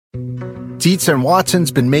Dietz and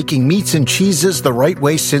Watson's been making meats and cheeses the right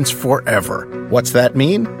way since forever. What's that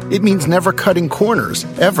mean? It means never cutting corners,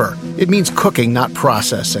 ever. It means cooking, not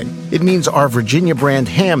processing. It means our Virginia brand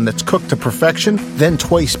ham that's cooked to perfection, then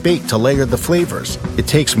twice baked to layer the flavors. It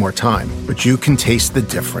takes more time, but you can taste the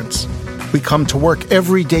difference. We come to work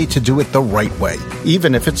every day to do it the right way,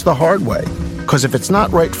 even if it's the hard way. Because if it's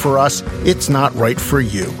not right for us, it's not right for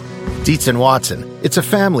you. Dietz and Watson, it's a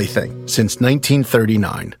family thing since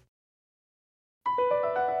 1939.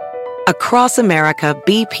 Across America,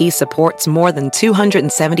 BP supports more than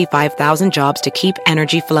 275,000 jobs to keep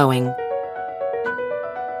energy flowing.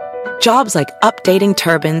 Jobs like updating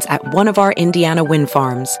turbines at one of our Indiana wind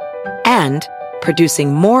farms and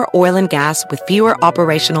producing more oil and gas with fewer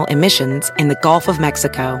operational emissions in the Gulf of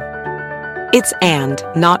Mexico. It's and,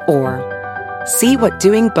 not or. See what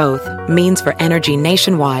doing both means for energy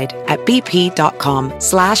nationwide at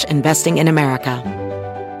bp.com/investing in America.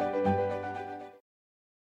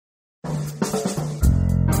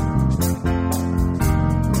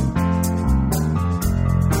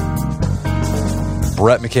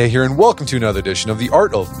 Brett McKay here, and welcome to another edition of the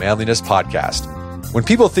Art of Manliness podcast. When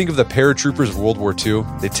people think of the Paratroopers of World War II,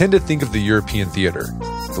 they tend to think of the European theater,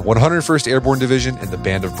 the 101st Airborne Division, and the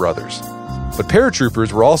Band of Brothers. But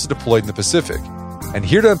paratroopers were also deployed in the Pacific, and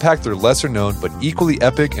here to unpack their lesser-known but equally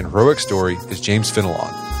epic and heroic story is James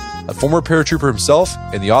Fenelon, a former paratrooper himself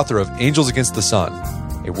and the author of Angels Against the Sun,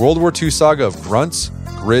 a World War II saga of grunts,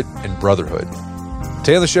 grit, and brotherhood.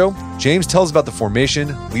 Today on the show, James tells about the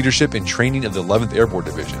formation, leadership, and training of the 11th Airborne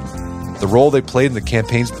Division, the role they played in the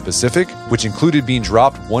campaigns of the Pacific, which included being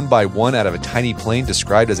dropped one by one out of a tiny plane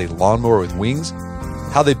described as a lawnmower with wings,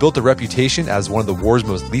 how they built a reputation as one of the war's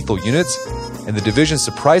most lethal units, and the division's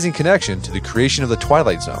surprising connection to the creation of the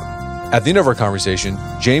Twilight Zone. At the end of our conversation,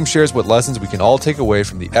 James shares what lessons we can all take away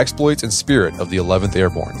from the exploits and spirit of the 11th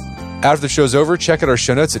Airborne. After the show's over, check out our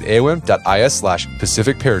show notes at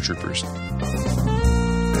aom.is/Pacific Paratroopers.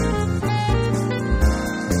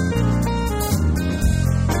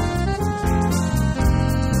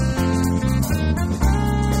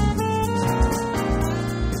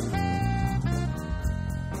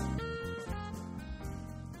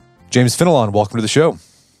 James Fenelon, welcome to the show.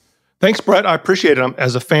 Thanks, Brett. I appreciate it.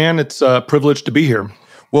 As a fan, it's a privilege to be here.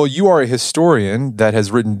 Well, you are a historian that has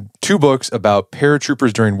written 2 books about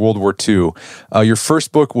paratroopers during World War II. Your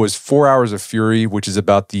first book was 4 Hours of Fury, which is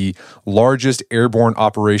about the largest airborne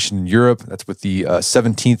operation in Europe. That's with the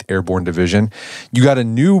 17th Airborne Division. You got a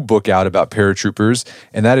new book out about paratroopers,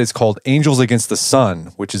 and that is called Angels Against the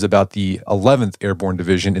Sun, which is about the 11th Airborne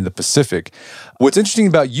Division in the Pacific. What's interesting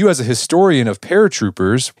about you as a historian of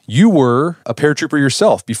paratroopers, you were a paratrooper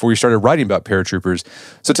yourself before you started writing about paratroopers.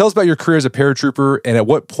 So tell us about your career as a paratrooper, and at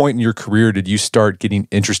what point in your career did you start getting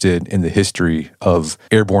interested in the history of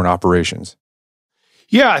airborne operations?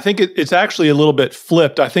 Yeah, I think it's actually a little bit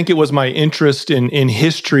flipped. I think it was my interest in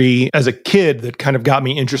history as a kid that kind of got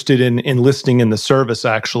me interested in enlisting in the service,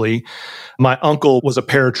 actually. My uncle was a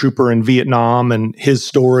paratrooper in Vietnam, and his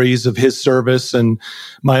stories of his service and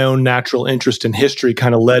my own natural interest in history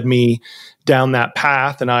kind of led me down that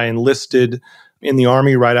path, and I enlisted in the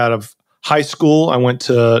Army right out of high school. I went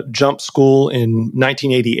to jump school in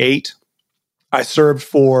 1988. I served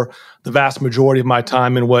for the vast majority of my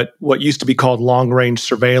time in what used to be called long-range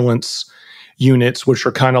surveillance units, which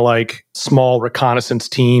are kind of like small reconnaissance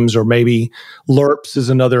teams, or maybe LRPs is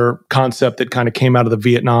another concept that kind of came out of the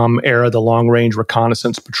Vietnam era, the long-range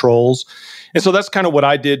reconnaissance patrols. And so that's kind of what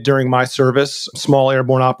I did during my service, small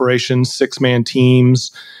airborne operations, 6-man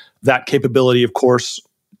teams. That capability, of course,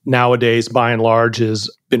 nowadays, by and large, has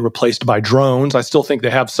been replaced by drones. I still think they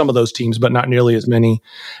have some of those teams, but not nearly as many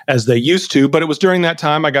as they used to. But it was during that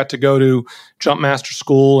time I got to go to Jump Master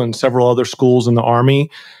School and several other schools in the Army.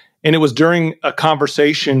 And it was during a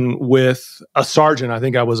conversation with a sergeant. I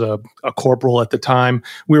think I was a corporal at the time.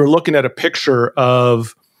 We were looking at a picture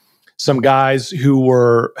of some guys who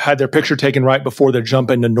had their picture taken right before their jump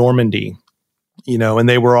into Normandy, and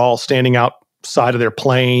they were all standing outside of their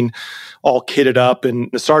plane, all kitted up. And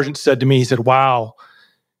the sergeant said to me, he said, "Wow,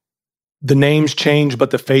 the names change,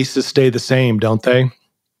 but the faces stay the same, don't they?"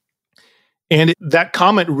 And that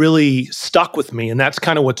comment really stuck with me. And that's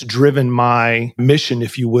kind of what's driven my mission,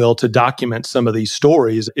 if you will, to document some of these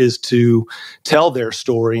stories, is to tell their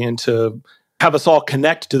story and to have us all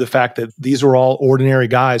connect to the fact that these were all ordinary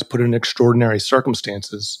guys put in extraordinary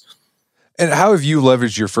circumstances. And how have you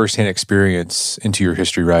leveraged your firsthand experience into your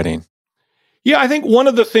history writing? Yeah, I think one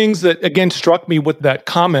of the things that, again, struck me with that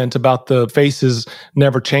comment about the faces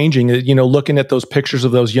never changing, looking at those pictures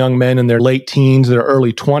of those young men in their late teens, their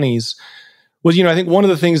early 20s, Well, I think one of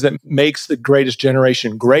the things that makes the Greatest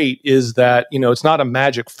Generation great is that, it's not a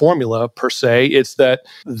magic formula per se. It's that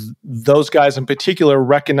those guys in particular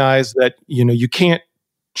recognize that, you can't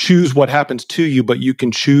choose what happens to you, but you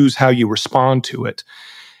can choose how you respond to it.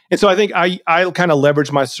 And so I think I kind of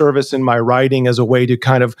leverage my service in my writing as a way to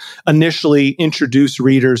kind of initially introduce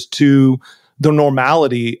readers to the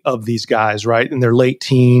normality of these guys, right? In their late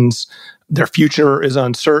teens, their future is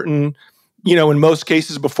uncertain. In most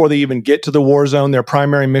cases, before they even get to the war zone, their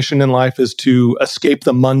primary mission in life is to escape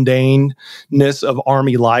the mundaneness of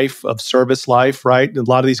Army life, of service life, right? A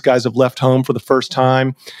lot of these guys have left home for the first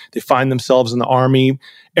time. They find themselves in the Army.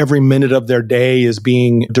 Every minute of their day is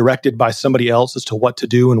being directed by somebody else as to what to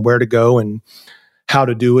do and where to go and how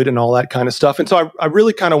to do it and all that kind of stuff. And so I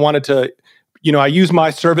really kind of wanted to, I use my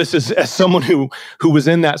service as someone who was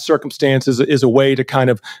in that circumstance as a way to kind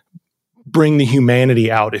of bring the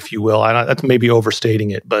humanity out, if you will. That's maybe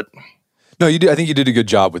overstating it, but no, you did. I think you did a good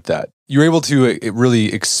job with that. You were able to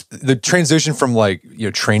the transition from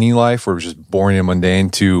training life, where it was just boring and mundane,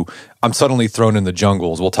 to I'm suddenly thrown in the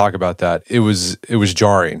jungles. We'll talk about that. It was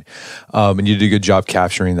jarring, and you did a good job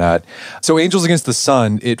capturing that. So, Angels Against the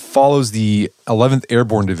Sun, it follows the 11th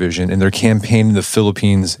Airborne Division in their campaign in the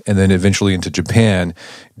Philippines and then eventually into Japan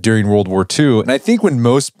during World War II. And I think when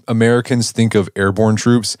most Americans think of airborne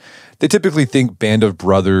troops, they typically think Band of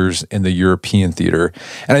Brothers in the European theater.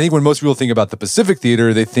 And I think when most people think about the Pacific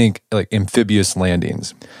theater, they think like amphibious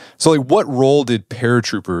landings. So what role did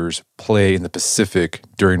paratroopers play in the Pacific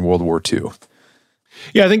during World War II?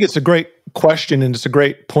 Yeah, I think it's a great question and it's a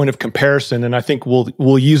great point of comparison. And I think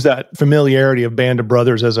we'll use that familiarity of Band of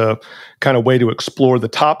Brothers as a kind of way to explore the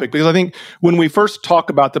topic. Because I think when we first talk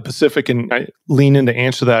about the Pacific, and I lean in to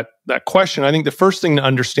answer that question, I think the first thing to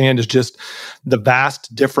understand is just the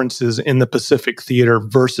vast differences in the Pacific theater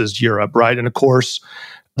versus Europe, right? And of course,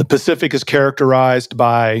 the Pacific is characterized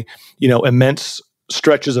by, immense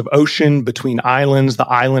stretches of ocean between islands. The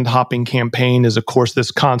island hopping campaign is, of course, this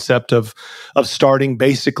concept of starting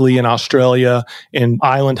basically in Australia and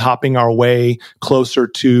island hopping our way closer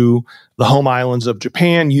to the home islands of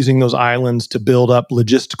Japan, using those islands to build up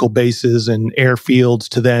logistical bases and airfields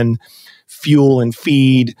to then fuel and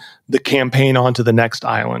feed the campaign onto the next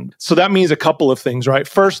island. So that means a couple of things, right?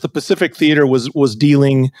 First, the Pacific theater was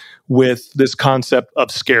dealing with this concept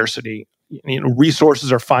of scarcity.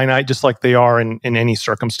 Resources are finite, just like they are in any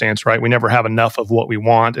circumstance, right? We never have enough of what we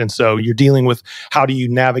want. And so you're dealing with how do you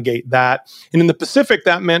navigate that? And in the Pacific,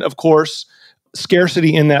 that meant, of course,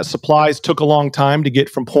 scarcity in that supplies took a long time to get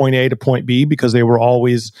from point A to point B because they were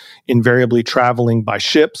always invariably traveling by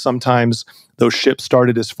ship. Sometimes those ships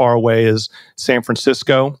started as far away as San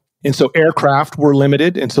Francisco. And so aircraft were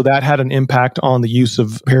limited. And so that had an impact on the use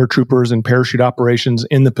of paratroopers and parachute operations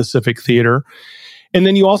in the Pacific theater. And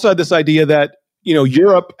then you also had this idea that,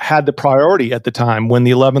 Europe had the priority at the time. When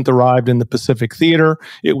the 11th arrived in the Pacific theater,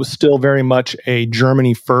 it was still very much a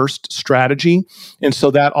Germany first strategy. And so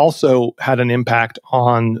that also had an impact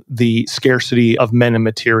on the scarcity of men and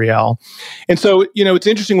material. And so, it's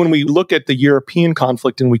interesting when we look at the European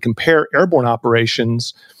conflict and we compare airborne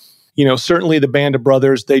operations. Certainly the Band of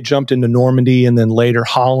Brothers, they jumped into Normandy and then later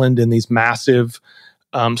Holland in these massive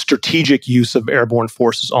strategic use of airborne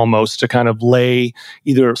forces almost to kind of lay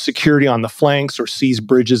either security on the flanks or seize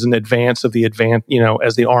bridges in advance of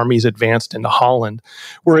as the armies advanced into Holland.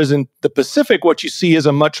 Whereas in the Pacific, what you see is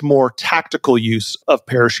a much more tactical use of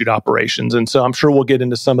parachute operations. And so I'm sure we'll get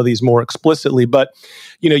into some of these more explicitly, but,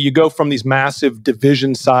 you go from these massive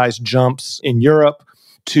division-sized jumps in Europe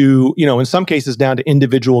to, in some cases down to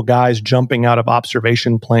individual guys jumping out of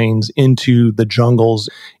observation planes into the jungles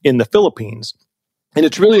in the Philippines. And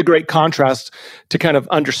it's really a great contrast to kind of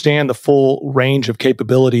understand the full range of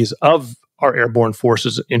capabilities of our airborne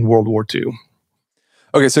forces in World War II.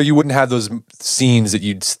 Okay, so you wouldn't have those scenes that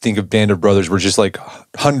you'd think of Band of Brothers where just like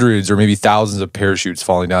hundreds or maybe thousands of parachutes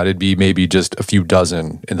falling out. It'd be maybe just a few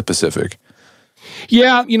dozen in the Pacific.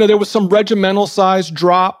 Yeah, there was some regimental-sized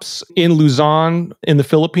drops in Luzon in the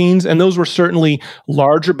Philippines, and those were certainly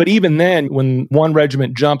larger. But even then, when one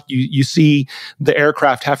regiment jumped, you see the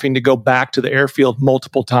aircraft having to go back to the airfield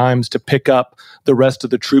multiple times to pick up the rest of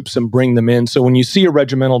the troops and bring them in. So when you see a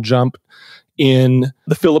regimental jump in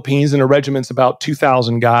the Philippines, and a regiment's about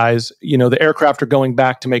 2,000 guys, the aircraft are going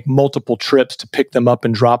back to make multiple trips to pick them up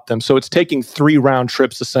and drop them. So it's taking 3 round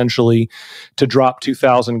trips essentially to drop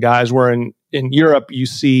 2,000 guys, where in Europe, you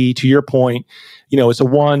see, to your point, it's a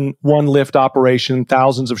one lift operation,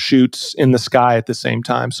 thousands of chutes in the sky at the same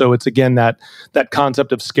time. So it's, again, that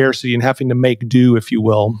concept of scarcity and having to make do, if you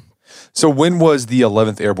will. So when was the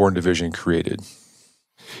 11th Airborne Division created?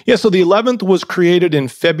 Yeah, so the 11th was created in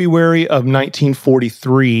February of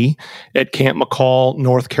 1943 at Camp McCall,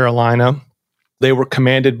 North Carolina. They were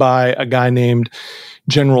commanded by a guy named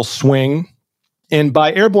General Swing. And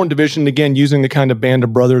by Airborne Division, again, using the kind of Band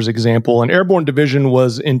of Brothers example, an Airborne Division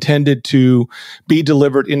was intended to be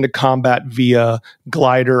delivered into combat via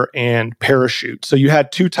glider and parachute. So you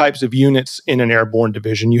had two types of units in an Airborne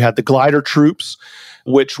Division. You had the glider troops,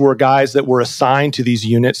 which were guys that were assigned to these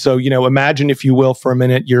units. So, imagine, if you will, for a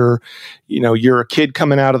minute, you're a kid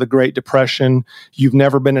coming out of the Great Depression. You've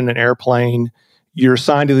never been in an airplane. You're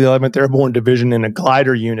assigned to the 11th Airborne Division in a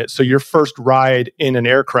glider unit. So your first ride in an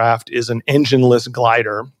aircraft is an engineless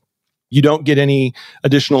glider. You don't get any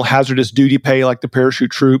additional hazardous duty pay like the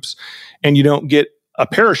parachute troops, and you don't get a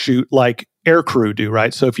parachute like aircrew do,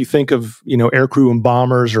 right? So if you think of, aircrew and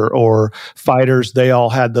bombers or fighters, they all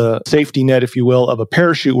had the safety net, if you will, of a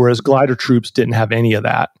parachute, whereas glider troops didn't have any of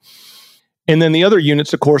that. And then the other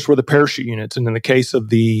units, of course, were the parachute units. And in the case of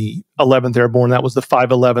the 11th Airborne, that was the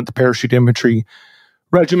 511th Parachute Infantry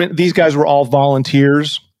Regiment. These guys were all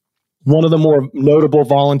volunteers. One of the more notable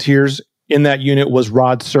volunteers in that unit was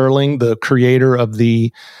Rod Serling, the creator of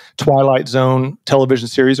the Twilight Zone television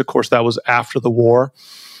series. Of course, that was after the war.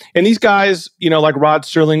 And these guys, like Rod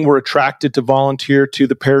Serling, were attracted to volunteer to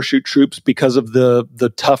the parachute troops because of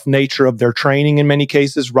the tough nature of their training in many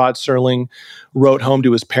cases. Rod Serling wrote home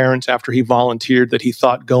to his parents after he volunteered that he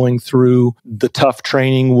thought going through the tough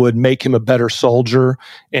training would make him a better soldier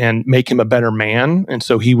and make him a better man. And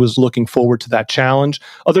so he was looking forward to that challenge.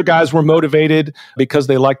 Other guys were motivated because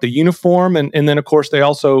they liked the uniform. And then, of course, they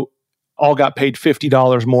also all got paid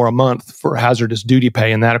 $50 more a month for hazardous duty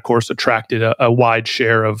pay. And that, of course, attracted a wide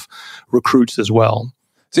share of recruits as well.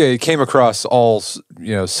 So yeah, it came across all,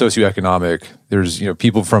 socioeconomic. There's,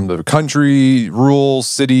 people from the country, rural,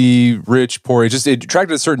 city, rich, poor. It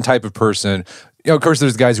attracted a certain type of person. Of course,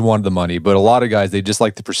 there's guys who wanted the money, but a lot of guys, they just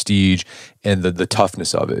like the prestige and the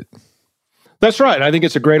toughness of it. That's right. I think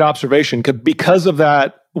it's a great observation because of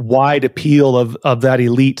that wide appeal of that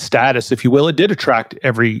elite status, if you will. It did attract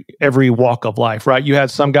every walk of life, right? You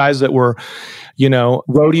had some guys that were,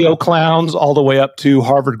 rodeo clowns all the way up to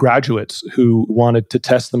Harvard graduates who wanted to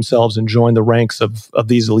test themselves and join the ranks of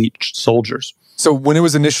these elite soldiers. So when it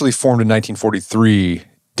was initially formed in 1943,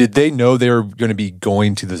 did they know they were going to be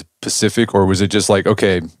going to the Pacific, or was it just like,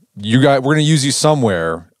 okay, we're going to use you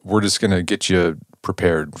somewhere. We're just going to get you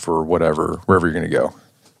prepared for wherever you're going to go?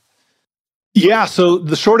 Yeah, so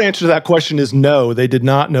the short answer to that question is no. They did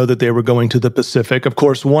not know that they were going to the Pacific. Of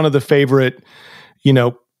course, one of the favorite,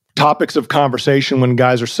 topics of conversation when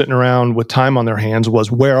guys are sitting around with time on their hands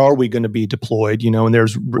was, where are we going to be deployed? And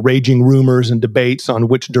there's raging rumors and debates on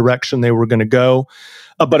which direction they were going to go.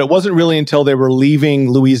 But it wasn't really until they were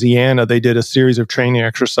leaving Louisiana, they did a series of training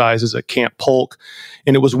exercises at Camp Polk.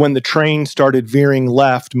 And it was when the train started veering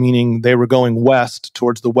left, meaning they were going west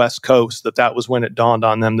towards the West Coast, that was when it dawned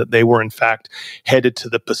on them that they were, in fact, headed to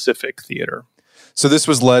the Pacific Theater. So this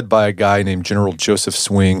was led by a guy named General Joseph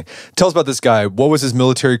Swing. Tell us about this guy. What was his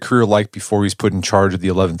military career like before he was put in charge of the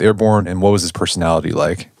 11th Airborne, and what was his personality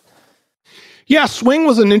like? Yeah, Swing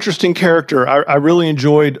was an interesting character. I really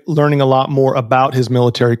enjoyed learning a lot more about his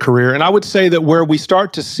military career. And I would say that where we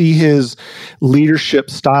start to see his leadership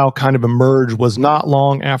style kind of emerge was not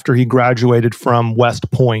long after he graduated from West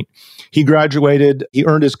Point. He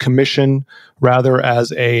earned his commission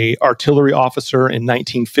as a artillery officer in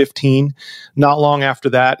 1915. Not long after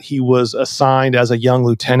that, he was assigned as a young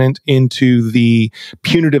lieutenant into the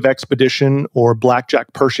Punitive Expedition, or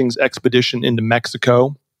Blackjack Pershing's expedition into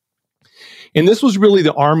Mexico. And this was really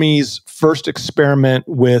the Army's first experiment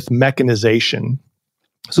with mechanization.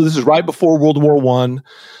 So this is right before World War I.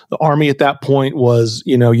 The Army at that point was,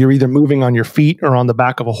 you're either moving on your feet or on the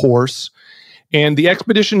back of a horse. And the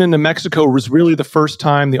expedition into Mexico was really the first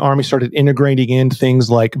time the Army started integrating in things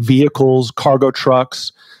like vehicles, cargo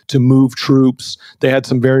trucks to move troops. They had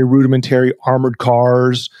some very rudimentary armored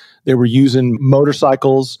cars. They were using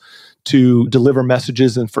motorcycles to deliver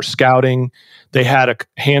messages and for scouting. They had a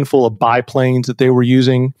handful of biplanes that they were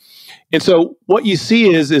using. And so what you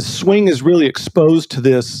see is Swing is really exposed to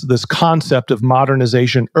this concept of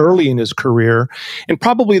modernization early in his career. And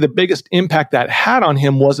probably the biggest impact that had on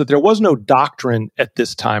him was that there was no doctrine at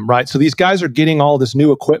this time, right? So these guys are getting all this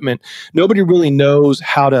new equipment. Nobody really knows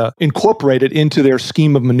how to incorporate it into their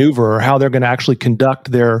scheme of maneuver or how they're going to actually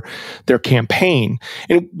conduct their campaign.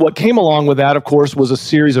 And what came along with that, of course, was a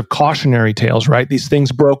series of cautionary tales, right? These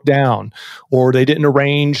things broke down, or they didn't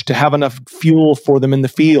arrange to have enough fuel for them in the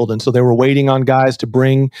field. And so they were waiting on guys to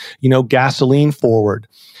bring, gasoline forward.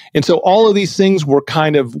 And so all of these things were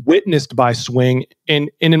kind of witnessed by Swing.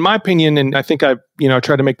 And in my opinion, and I think I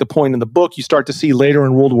try to make the point in the book, you start to see later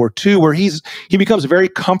in World War II where he becomes very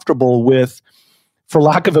comfortable with, for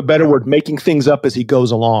lack of a better word, making things up as he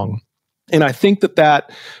goes along. And I think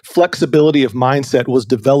that flexibility of mindset was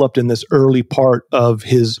developed in this early part of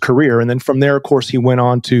his career. And then from there, of course, he went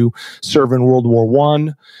on to serve in World War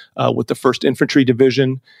I with the 1st Infantry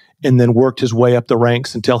Division, and then worked his way up the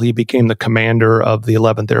ranks until he became the commander of the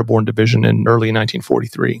 11th Airborne Division in early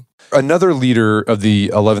 1943. Another leader of the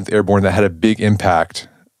 11th Airborne that had a big impact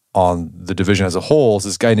on the division as a whole is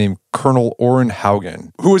this guy named Colonel Orrin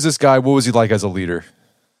Haugen. Who was this guy? What was he like as a leader?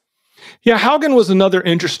 Yeah, Haugen was another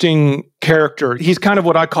interesting character. He's kind of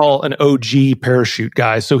what I call an OG parachute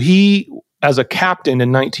guy. So he, as a captain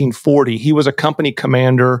in 1940, he was a company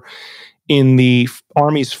commander in the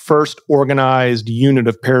Army's first organized unit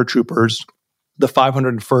of paratroopers, the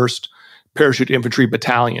 501st Parachute Infantry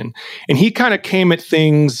Battalion. And he kind of came at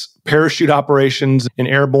things, parachute operations and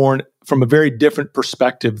airborne, from a very different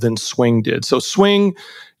perspective than Swing did. So Swing,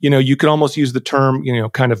 you could almost use the term,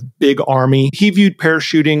 kind of big army. He viewed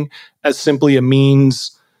parachuting as simply a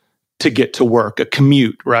means to get to work, a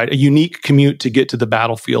commute, right? A unique commute to get to the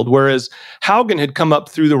battlefield. Whereas Haugen had come up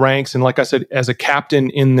through the ranks, and like I said, as a captain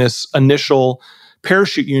in this initial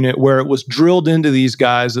parachute unit where it was drilled into these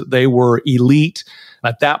guys that they were elite.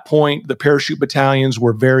 At that point, the parachute battalions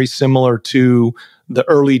were very similar to the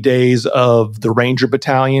early days of the Ranger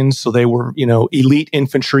battalions. So they were, elite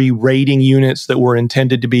infantry raiding units that were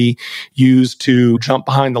intended to be used to jump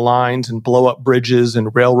behind the lines and blow up bridges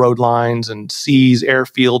and railroad lines and seize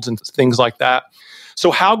airfields and things like that.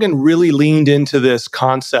 So Haugen really leaned into this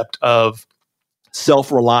concept of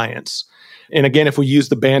self-reliance. And again, if we use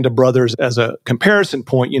the Band of Brothers as a comparison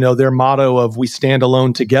point, their motto of "we stand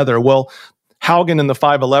alone together." Well, Haugen and the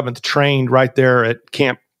 511th trained right there at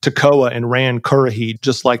Camp Toccoa and ran Currahee,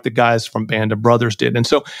 just like the guys from Band of Brothers did. And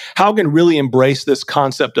so Haugen really embraced this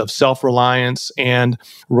concept of self-reliance and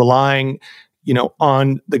relying,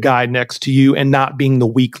 on the guy next to you and not being the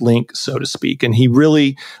weak link, so to speak. And he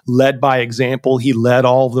really led by example. He led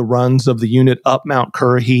all the runs of the unit up Mount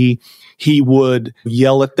Currahee. He would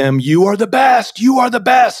yell at them, "You are the best, you are the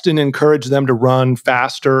best," and encourage them to run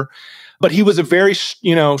faster. But he was a very,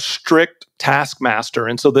 strict taskmaster.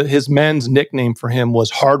 And so his men's nickname for him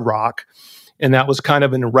was Hard Rock. And that was kind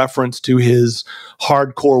of in reference to his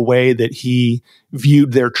hardcore way that he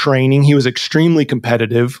viewed their training. He was extremely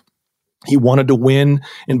competitive. He wanted to win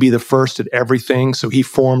and be the first at everything. So he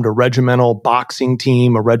formed a regimental boxing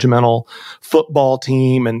team, a regimental football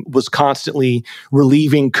team, and was constantly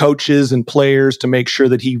relieving coaches and players to make sure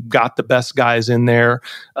that he got the best guys in there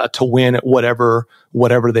to win at whatever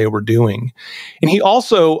they were doing. And he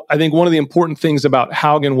also, I think one of the important things about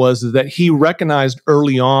Haugen was that he recognized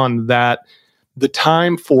early on that the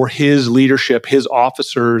time for his leadership, his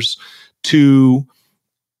officers, to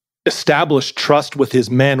establish trust with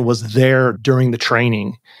his men was there during the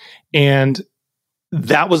training. And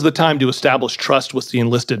that was the time to establish trust with the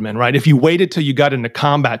enlisted men, right? If you waited till you got into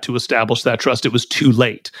combat to establish that trust, it was too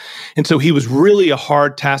late. And so he was really a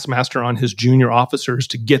hard taskmaster on his junior officers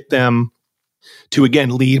to get them to,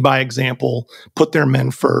 again, lead by example, put their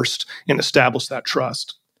men first, and establish that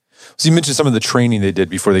trust. So you mentioned some of the training they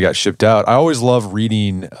did before they got shipped out. I always love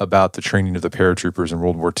reading about the training of the paratroopers in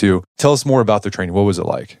World War II. Tell us more about their training. What was it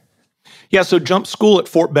like? Yeah, so jump school at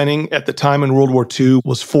Fort Benning at the time in World War II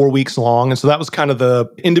was 4 weeks long. And so that was kind of the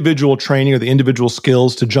individual training or the individual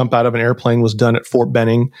skills to jump out of an airplane was done at Fort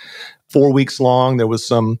Benning. 4 weeks long. There was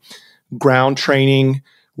some ground training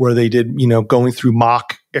where they did, going through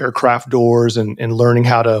mock aircraft doors and learning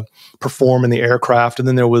how to perform in the aircraft. And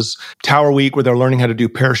then there was Tower Week where they're learning how to do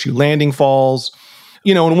parachute landing falls.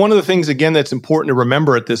 And one of the things, again, that's important to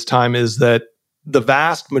remember at this time is that the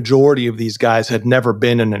vast majority of these guys had never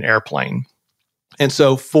been in an airplane. And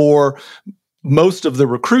so for most of the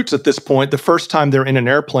recruits at this point, the first time they're in an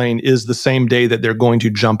airplane is the same day that they're going to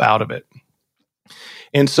jump out of it.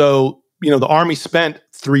 And so, the Army spent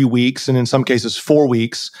 3 weeks, and in some cases 4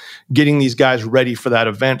 weeks, getting these guys ready for that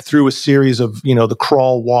event through a series of, the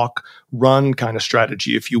crawl, walk, run kind of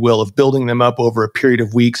strategy, if you will, of building them up over a period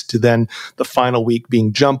of weeks to then the final week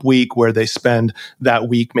being jump week, where they spend that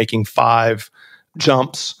week making 5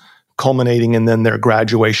 jumps, culminating in then their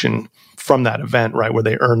graduation from that event, right, where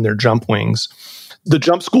they earn their jump wings. The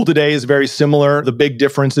jump school today is very similar. The big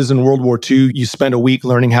difference is in World War II, you spend a week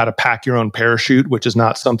learning how to pack your own parachute, which is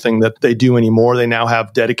not something that they do anymore. They now have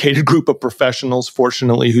a dedicated group of professionals,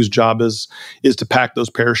 fortunately, whose job is to pack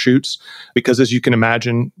those parachutes. Because as you can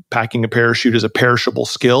imagine, packing a parachute is a perishable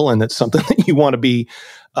skill, and it's something that you want to be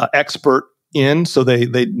expert in. So they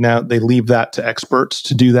leave that to experts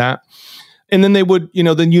to do that. And then they would,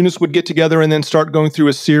 then units would get together and then start going through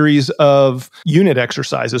a series of unit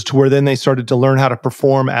exercises to where then they started to learn how to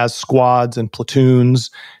perform as squads and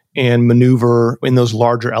platoons and maneuver in those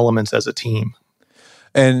larger elements as a team.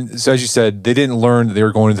 And so, as you said, they didn't learn that they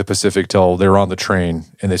were going to the Pacific till they were on the train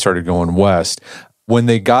and they started going west. When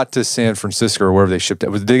they got to San Francisco or wherever they shipped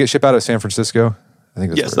out, did they get shipped out of San Francisco? I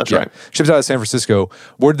think that's right. Shipped out of San Francisco.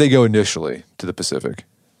 Where did they go initially to the Pacific?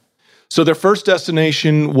 So their first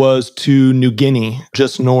destination was to New Guinea,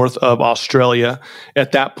 just north of Australia.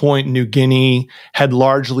 At that point, New Guinea had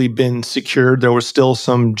largely been secured. There were still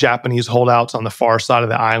some Japanese holdouts on the far side of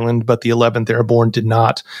the island, but the 11th Airborne did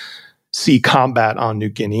not see combat on New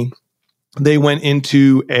Guinea. They went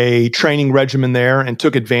into a training regimen there and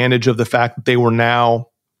took advantage of the fact that they were now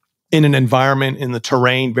in an environment in the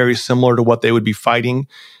terrain very similar to what they would be fighting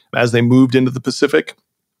as they moved into the Pacific.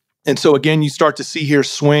 And so again, you start to see here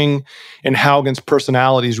Swing and Haugen's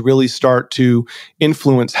personalities really start to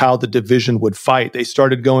influence how the division would fight. They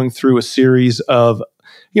started going through a series of,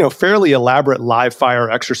 fairly elaborate live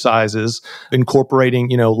fire exercises, incorporating,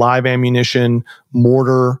 live ammunition,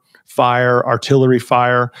 mortar fire, artillery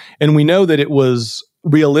fire. And we know that it was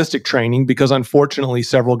realistic training because unfortunately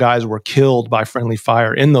several guys were killed by friendly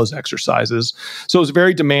fire in those exercises. So it was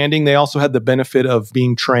very demanding. They also had the benefit of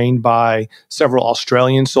being trained by several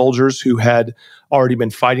Australian soldiers who had already been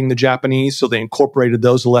fighting the Japanese. So they incorporated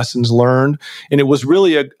those lessons learned. And it was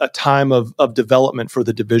really a time of development for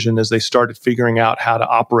the division as they started figuring out how to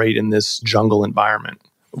operate in this jungle environment.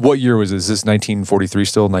 What year was this? Is this 1943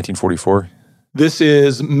 still, 1944? This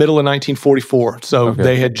is middle of 1944. So Okay.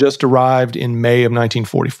 They had just arrived in May of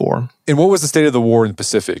 1944. And what was the state of the war in the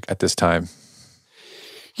Pacific at this time?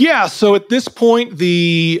 Yeah, so at this point,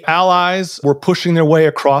 the Allies were pushing their way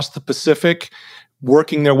across the Pacific,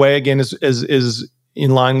 working their way again as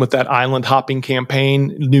in line with that island hopping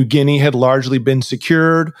campaign. New Guinea had largely been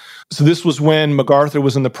secured. So this was when MacArthur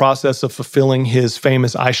was in the process of fulfilling his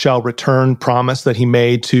famous "I shall return" promise that he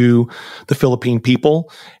made to the Philippine people.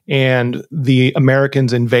 And the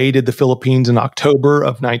Americans invaded the Philippines in October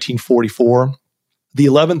of 1944. The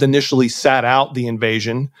 11th initially sat out the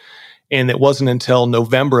invasion, and it wasn't until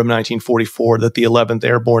November of 1944 that the 11th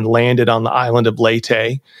Airborne landed on the island of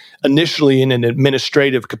Leyte, initially in an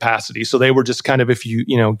administrative capacity. So they were just kind of, if you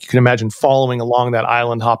can imagine following along that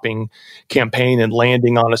island hopping campaign and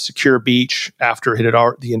landing on a secure beach after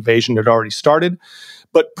the invasion had already started.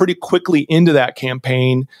 But pretty quickly into that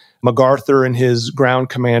campaign, MacArthur and his ground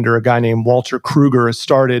commander, a guy named Walter Kruger,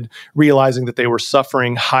 started realizing that they were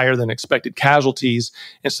suffering higher than expected casualties.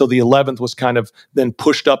 And so the 11th was kind of then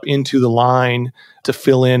pushed up into the line to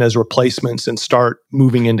fill in as replacements and start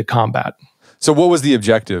moving into combat. So what was the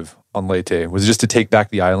objective on Leyte? Was it just to take back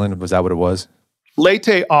the island? Was that what it was?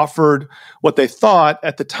 Leyte offered what they thought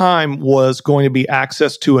at the time was going to be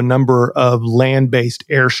access to a number of land-based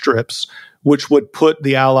airstrips, which would put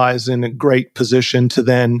the Allies in a great position to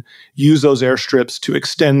then use those airstrips to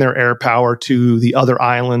extend their air power to the other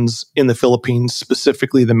islands in the Philippines,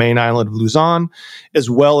 specifically the main island of Luzon, as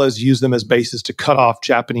well as use them as bases to cut off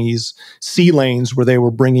Japanese sea lanes where they were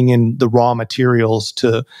bringing in the raw materials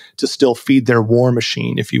to still feed their war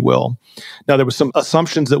machine, if you will. Now, there were some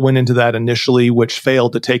assumptions that went into that initially, which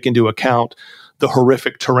failed to take into account the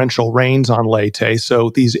horrific torrential rains on Leyte. So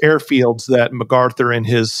these airfields that MacArthur and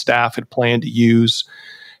his staff had planned to use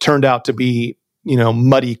turned out to be,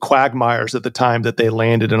 muddy quagmires at the time that they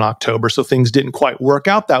landed in October. So things didn't quite work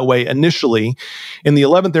out that way initially. And the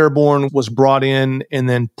 11th Airborne was brought in and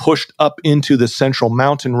then pushed up into the central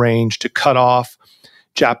mountain range to cut off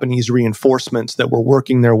Japanese reinforcements that were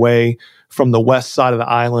working their way from the west side of the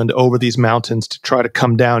island over these mountains to try to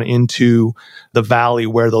come down into the valley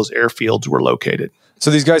where those airfields were located.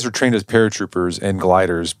 So these guys were trained as paratroopers and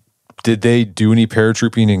gliders. Did they do any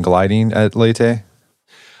paratrooping and gliding at Leyte?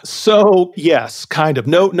 So yes, kind of.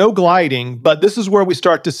 No gliding, but this is where we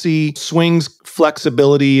start to see Swing's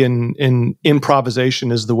flexibility and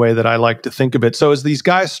improvisation is the way that I like to think of it. So as these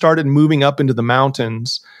guys started moving up into the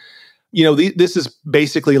mountains, this is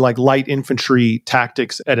basically like light infantry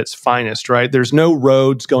tactics at its finest, right? There's no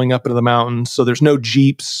roads going up into the mountains, so there's no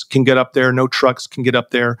jeeps can get up there, no trucks can get up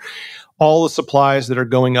there. All the supplies that are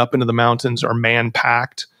going up into the mountains are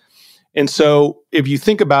man-packed. And so if you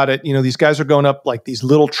think about it, these guys are going up like these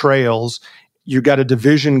little trails. You've got a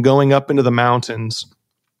division going up into the mountains,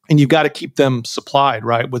 and you've got to keep them supplied,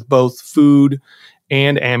 right, with both food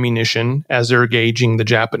and ammunition as they're engaging the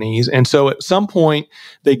Japanese. And so at some point,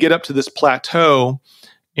 they get up to this plateau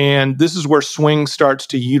And this is where Swing starts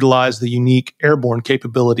to utilize the unique airborne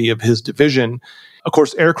capability of his division. Of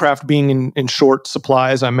course, aircraft being in short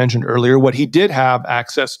supply, as I mentioned earlier, what he did have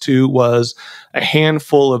access to was a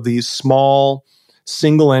handful of these small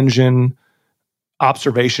single-engine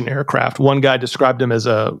observation aircraft. One guy described them as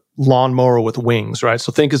a lawnmower with wings, right?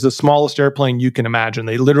 So think as the smallest airplane you can imagine.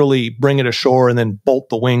 They literally bring it ashore and then bolt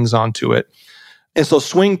the wings onto it. And so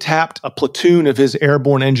Swing tapped a platoon of his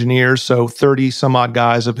airborne engineers, so 30 some odd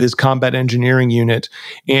guys of his combat engineering unit.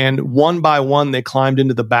 And one by one, they climbed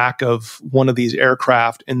into the back of one of these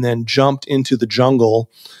aircraft and then jumped into the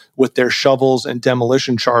jungle with their shovels and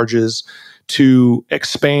demolition charges to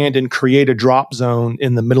expand and create a drop zone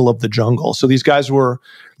in the middle of the jungle. So these guys were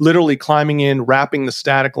literally climbing in, wrapping the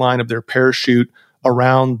static line of their parachute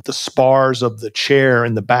around the spars of the chair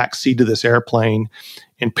in the back seat of this airplane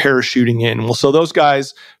and parachuting in. Well, so those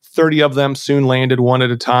guys, 30 of them soon landed one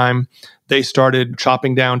at a time. They started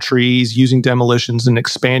chopping down trees, using demolitions, and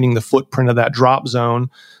expanding the footprint of that drop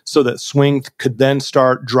zone so that Swing could then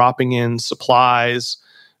start dropping in supplies,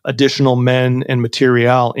 additional men and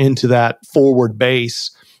material into that forward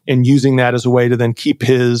base and using that as a way to then keep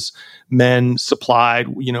his men supplied.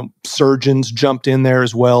 Surgeons jumped in there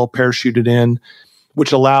as well, parachuted in,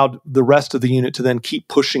 which allowed the rest of the unit to then keep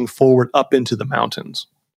pushing forward up into the mountains.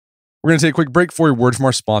 We're going to take a quick break for a word from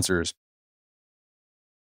our sponsors.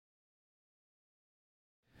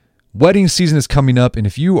 Wedding season is coming up, and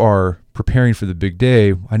if you are preparing for the big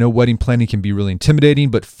day, I know wedding planning can be really intimidating,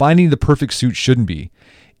 but finding the perfect suit shouldn't be.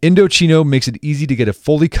 Indochino makes it easy to get a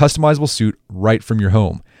fully customizable suit right from your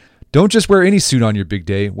home. Don't just wear any suit on your big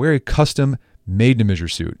day, wear a custom made-to-measure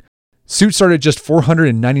suit. Suits start at just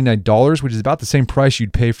 $499, which is about the same price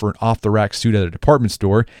you'd pay for an off-the-rack suit at a department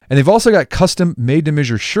store. And they've also got custom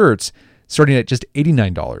made-to-measure shirts starting at just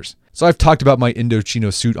 $89. So I've talked about my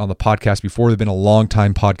Indochino suit on the podcast before. They've been a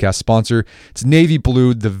long-time podcast sponsor. It's navy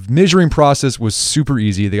blue. The measuring process was super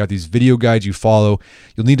easy. They got these video guides you follow.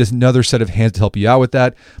 You'll need another set of hands to help you out with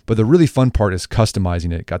that. But the really fun part is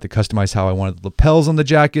customizing it. Got to customize how I wanted the lapels on the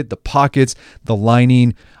jacket, the pockets, the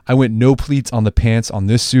lining. I went no pleats on the pants on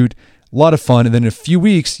this suit. A lot of fun. And then in a few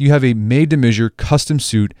weeks, you have a made-to-measure custom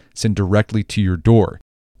suit sent directly to your door.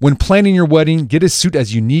 When planning your wedding, get a suit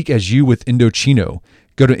as unique as you with Indochino.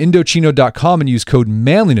 Go to Indochino.com and use code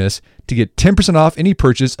manliness to get 10% off any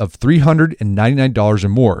purchase of $399 or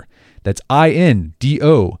more. That's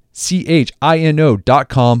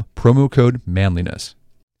INDOCHINO.com, promo code manliness.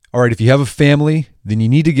 All right, if you have a family, then you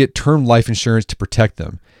need to get term life insurance to protect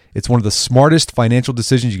them. It's one of the smartest financial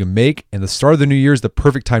decisions you can make, and the start of the new year is the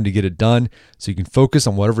perfect time to get it done so you can focus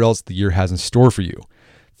on whatever else the year has in store for you.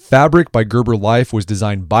 Fabric by Gerber Life was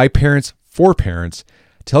designed by parents for parents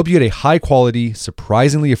to help you get a high-quality,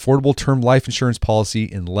 surprisingly affordable term life insurance policy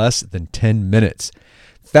in less than 10 minutes.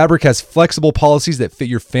 Fabric has flexible policies that fit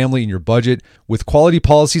your family and your budget, with quality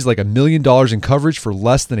policies like $1 million in coverage for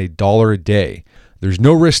less than $1 a day. There's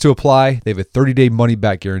no risk to apply. They have a 30-day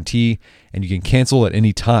money-back guarantee, and you can cancel at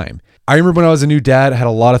any time. I remember when I was a new dad, I had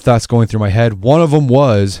a lot of thoughts going through my head. One of them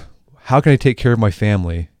was, how can I take care of my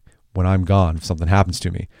family when I'm gone if something happens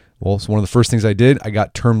to me? Well, so one of the first things I did, I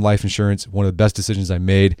got term life insurance, one of the best decisions I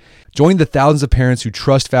made. Join the thousands of parents who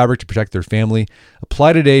trust Fabric to protect their family.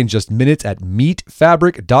 Apply today in just minutes at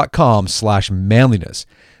meetfabric.com/manliness.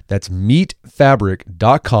 That's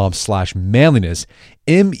meetfabric.com/manliness.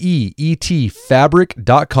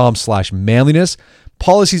 meetfabric.com/manliness.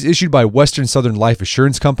 Policies issued by Western Southern Life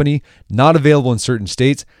Assurance Company, not available in certain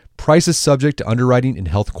states. Prices subject to underwriting and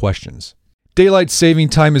health questions. Daylight saving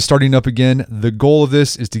time is starting up again. The goal of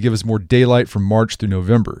this is to give us more daylight from March through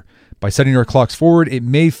November. By setting our clocks forward, it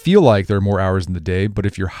may feel like there are more hours in the day, but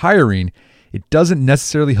if you're hiring, it doesn't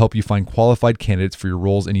necessarily help you find qualified candidates for your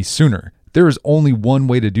roles any sooner. There is only one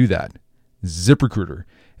way to do that: ZipRecruiter.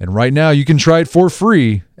 And right now you can try it for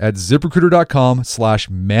free at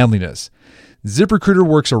ZipRecruiter.com/manliness. ZipRecruiter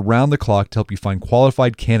works around the clock to help you find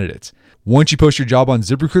qualified candidates. Once you post your job on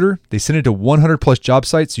ZipRecruiter, they send it to 100 plus job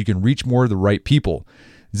sites so you can reach more of the right people.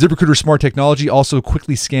 ZipRecruiter's smart technology also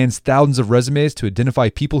quickly scans thousands of resumes to identify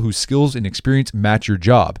people whose skills and experience match your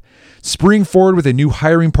job. Spring forward with a new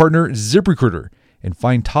hiring partner, ZipRecruiter, and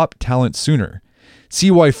find top talent sooner.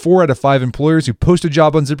 See why 4 out of 5 employers who post a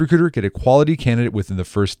job on ZipRecruiter get a quality candidate within the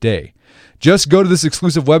first day. Just go to this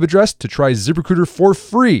exclusive web address to try ZipRecruiter for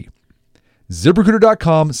free.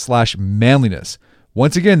 ZipRecruiter.com/manliness.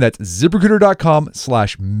 Once again, that's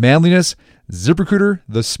ZipRecruiter.com/manliness. ZipRecruiter,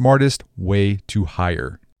 the smartest way to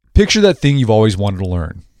hire. Picture that thing you've always wanted to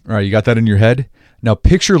learn. All right, you got that in your head? Now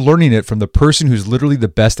picture learning it from the person who's literally the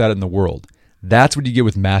best at it in the world. That's what you get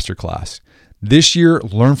with Masterclass. This year,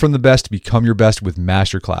 learn from the best to become your best with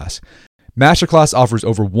Masterclass. Masterclass offers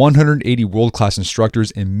over 180 world-class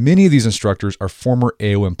instructors, and many of these instructors are former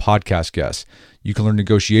AOM podcast guests. You can learn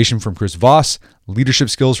negotiation from Chris Voss,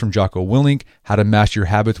 leadership skills from Jocko Willink, how to master your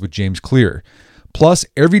habits with James Clear. Plus,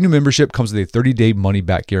 every new membership comes with a 30-day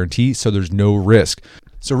money-back guarantee, so there's no risk.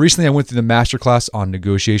 So recently I went through the masterclass on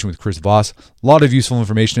negotiation with Chris Voss. A lot of useful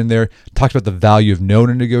information in there. Talked about the value of no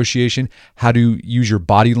in negotiation, how to use your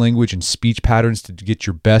body language and speech patterns to get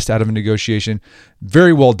your best out of a negotiation.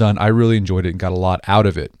 Very well done. I really enjoyed it and got a lot out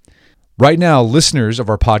of it. Right now, listeners of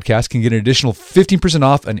our podcast can get an additional 15%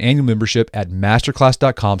 off an annual membership at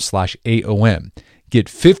masterclass.com/AOM. Get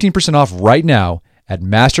 15% off right now at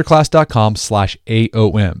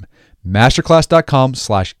masterclass.com/AOM.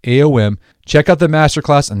 Masterclass.com/AOM. Check out the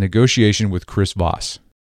masterclass on negotiation with Chris Voss.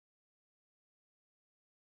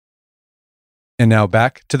 And now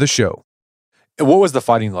back to the show. What was the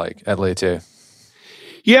fighting like at Leyte?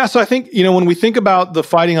 Yeah, so I think, when we think about the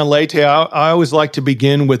fighting on Leyte, I always like to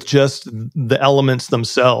begin with just the elements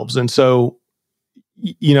themselves. And so,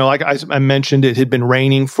 like I mentioned, it had been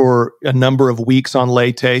raining for a number of weeks on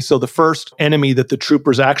Leyte. So the first enemy that the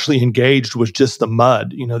troopers actually engaged was just the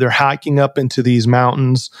mud. They're hiking up into these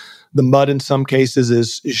mountains. The mud in some cases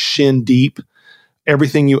is shin deep.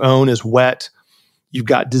 Everything you own is wet. You've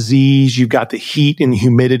got disease, you've got the heat and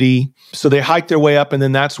humidity. So they hike their way up, and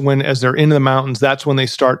then that's when, as they're into the mountains, that's when they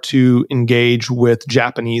start to engage with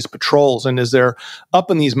Japanese patrols. And as they're up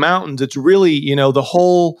in these mountains, it's really, the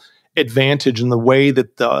whole advantage and the way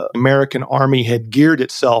that the American Army had geared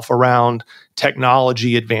itself around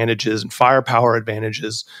technology advantages and firepower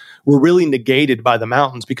advantages were really negated by the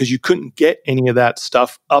mountains, because you couldn't get any of that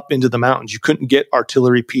stuff up into the mountains. You couldn't get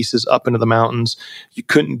artillery pieces up into the mountains. You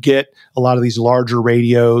couldn't get a lot of these larger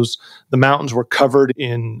radios. The mountains were covered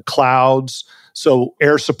in clouds, so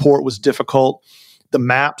air support was difficult. The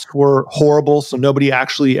maps were horrible, so nobody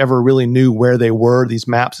actually ever really knew where they were. These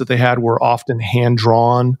maps that they had were often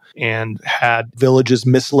hand-drawn and had villages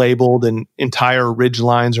mislabeled, and entire ridge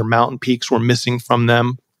lines or mountain peaks were missing from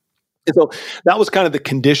them. And so that was kind of the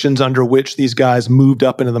conditions under which these guys moved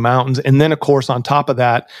up into the mountains. And then, of course, on top of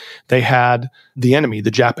that, they had the enemy, the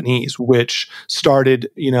Japanese, which started,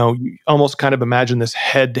 you almost kind of imagine this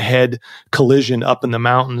head-to-head collision up in the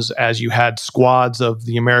mountains as you had squads of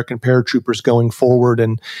the American paratroopers going forward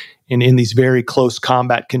and in these very close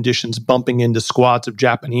combat conditions, bumping into squads of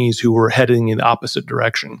Japanese who were heading in the opposite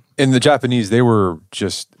direction. And the Japanese, they were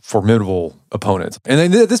just formidable opponents. And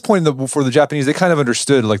then at this point, for the Japanese, they kind of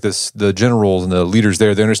understood, like the generals and the leaders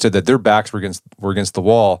there, they understood that their backs were against the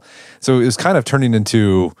wall. So it was kind of turning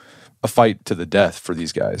into a fight to the death for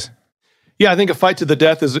these guys. Yeah, I think a fight to the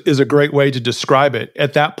death is a great way to describe it.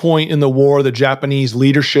 At that point in the war, the Japanese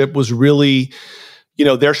leadership was really,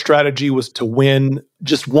 their strategy was to win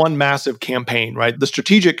just one massive campaign, right? The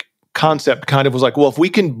strategic concept kind of was like, well, if we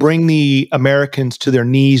can bring the Americans to their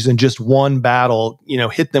knees in just one battle,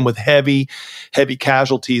 hit them with heavy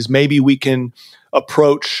casualties, maybe we can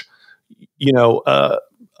approach, a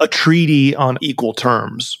treaty on equal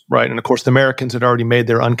terms, right? And of course, the Americans had already made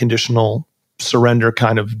their unconditional surrender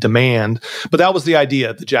kind of demand. But that was the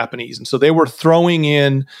idea, the Japanese. And so they were throwing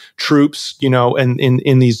in troops, and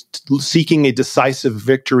in these seeking a decisive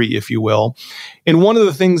victory, if you will. And one of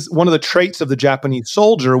the traits of the Japanese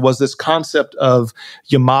soldier was this concept of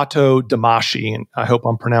Yamato Damashi. And I hope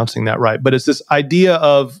I'm pronouncing that right. But it's this idea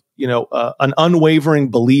of, an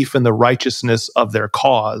unwavering belief in the righteousness of their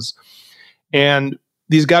cause. And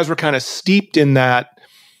these guys were kind of steeped in that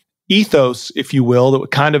ethos, if you will,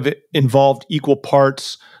 that kind of involved equal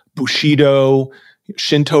parts Bushido,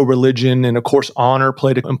 Shinto religion, and of course honor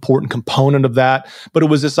played an important component of that. But it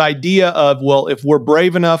was this idea of, well, if we're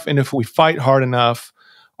brave enough and if we fight hard enough,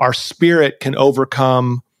 our spirit can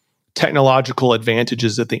overcome technological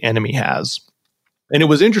advantages that the enemy has. And it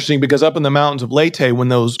was interesting because up in the mountains of Leyte, when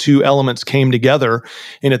those two elements came together,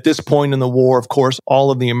 and at this point in the war, of course,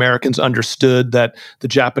 all of the Americans understood that the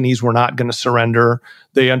Japanese were not going to surrender.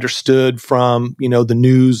 They understood from, the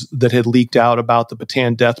news that had leaked out about the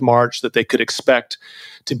Bataan Death March that they could expect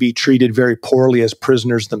to be treated very poorly as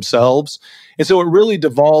prisoners themselves. And so it really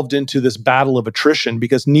devolved into this battle of attrition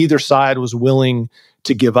because neither side was willing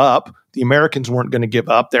to give up. The Americans weren't going to give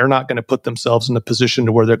up. They're not going to put themselves in a position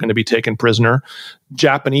to where they're going to be taken prisoner.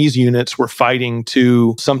 Japanese units were fighting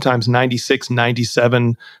to sometimes 96,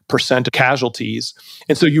 97% of casualties.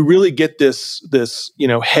 And so you really get this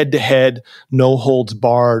head-to-head,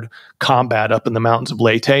 no-holds-barred combat up in the mountains of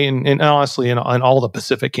Leyte. And honestly, in all the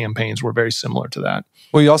Pacific campaigns were very similar to that.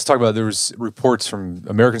 Well, you also talk about there was reports from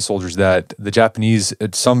American soldiers that the Japanese,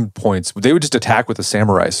 at some points, they would just attack with a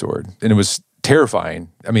samurai sword. And it was terrifying.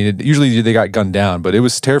 I mean, usually they got gunned down, but it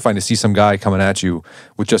was terrifying to see some guy coming at you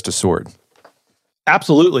with just a sword.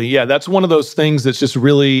 Absolutely. Yeah, that's one of those things that's just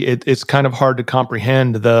really, it's kind of hard to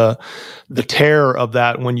comprehend the terror of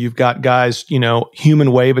that when you've got guys,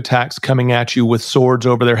 human wave attacks coming at you with swords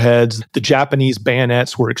over their heads. The Japanese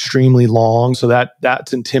bayonets were extremely long, so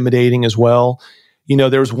that's intimidating as well.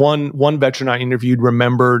 There was one veteran I interviewed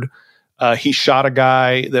remembered he shot a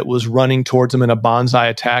guy that was running towards him in a bonsai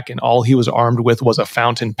attack, and all he was armed with was a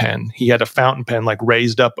fountain pen. He had a fountain pen like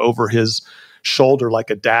raised up over his shoulder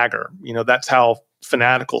like a dagger. That's how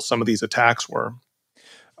fanatical some of these attacks were.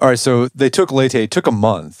 All right, so they took Leyte. It took a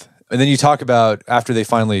month. And then you talk about after they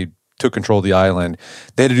finally took control of the island,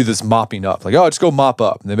 they had to do this mopping up. Like, just go mop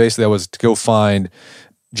up. And then basically that was to go find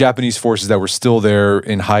Japanese forces that were still there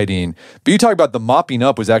in hiding. But you talk about the mopping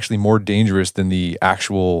up was actually more dangerous than the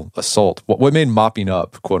actual assault. What made mopping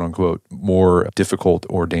up, quote unquote, more difficult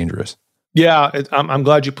or dangerous? Yeah, I'm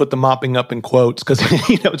glad you put the mopping up in quotes because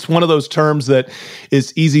it's one of those terms that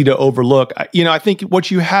is easy to overlook. I think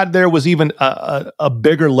what you had there was even a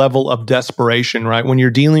bigger level of desperation, right? When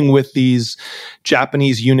you're dealing with these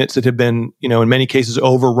Japanese units that have been, in many cases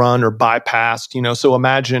overrun or bypassed. So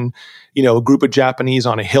imagine, a group of Japanese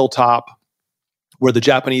on a hilltop where the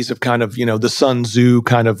Japanese have kind of, the Sun Tzu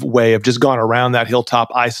kind of way of just gone around that hilltop,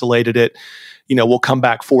 isolated it. We'll come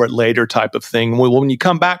back for it later type of thing. Well, when you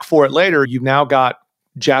come back for it later, you've now got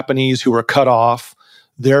Japanese who are cut off.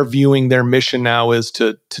 They're viewing their mission now is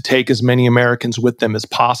to take as many Americans with them as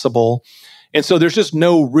possible. And so there's just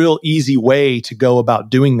no real easy way to go about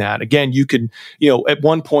doing that. Again, you could, at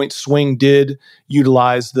one point, Swing did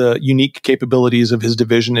utilize the unique capabilities of his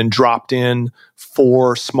division and dropped in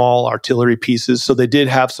 4 small artillery pieces. So they did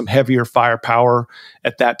have some heavier firepower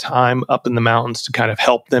at that time up in the mountains to kind of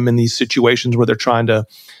help them in these situations where they're trying to,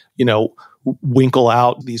 winkle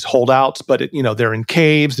out these holdouts, but they're in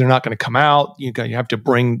caves. They're not going to come out. You have to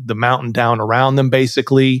bring the mountain down around them,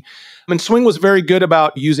 basically. And Swing was very good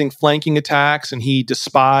about using flanking attacks, and he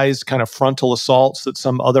despised kind of frontal assaults that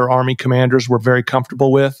some other Army commanders were very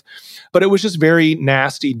comfortable with. But it was just very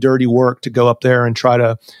nasty, dirty work to go up there and try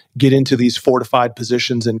to get into these fortified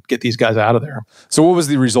positions and get these guys out of there. So what was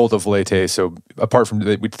the result of Leyte? So apart from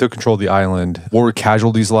we took control of the island, what were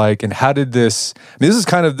casualties like? And how did this, this is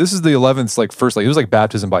the 11th, first, it was like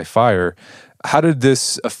baptism by fire. How did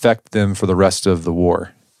this affect them for the rest of the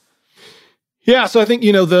war? Yeah, so I think,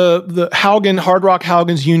 the Haugen, Hard Rock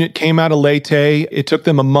Haugen's unit came out of Leyte. It took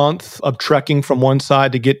them a month of trekking from one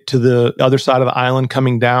side to get to the other side of the island,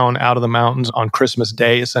 coming down out of the mountains on Christmas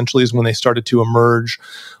Day, essentially, is when they started to emerge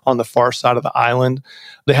on the far side of the island.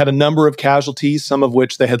 They had a number of casualties, some of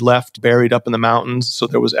which they had left buried up in the mountains. So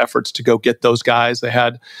there was efforts to go get those guys. They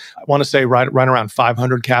had, I want to say, right around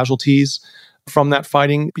 500 casualties from that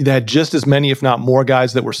fighting. They had just as many, if not more,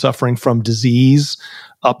 guys that were suffering from disease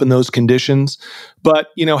up in those conditions. But,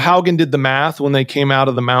 Haugen did the math when they came out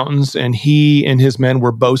of the mountains, and he and his men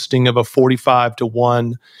were boasting of a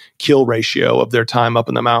 45-1 kill ratio of their time up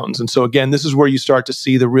in the mountains. And so again, this is where you start to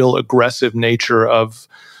see the real aggressive nature of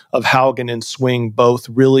Haugen and Swing, both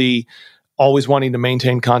really always wanting to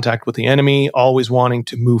maintain contact with the enemy, always wanting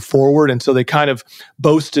to move forward. And so they kind of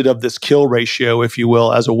boasted of this kill ratio, if you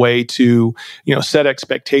will, as a way to, set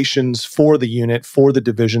expectations for the unit, for the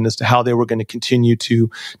division, as to how they were going to continue to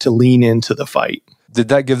lean into the fight. Did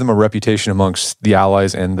that give them a reputation amongst the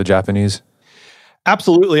Allies and the Japanese?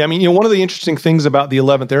 Absolutely. I mean, one of the interesting things about the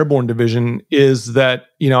 11th Airborne Division is that,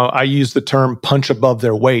 I use the term punch above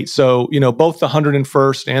their weight. So, both the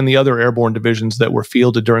 101st and the other airborne divisions that were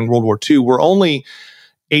fielded during World War II were only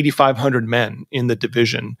 8,500 men in the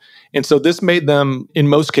division. And so this made them, in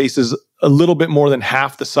most cases, a little bit more than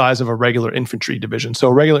half the size of a regular infantry division. So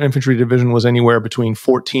a regular infantry division was anywhere between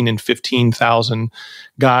 14 and 15,000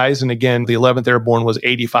 guys. And again, the 11th Airborne was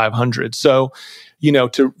 8,500. So,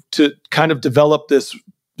 to kind of develop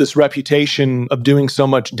this reputation of doing so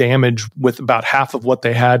much damage with about half of what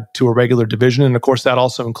they had to a regular division. And of course, that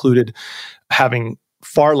also included having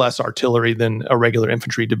far less artillery than a regular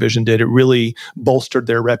infantry division did. It really bolstered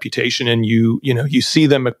their reputation. And you see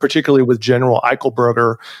them, particularly with General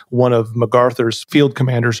Eichelberger, one of MacArthur's field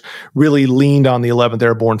commanders, really leaned on the 11th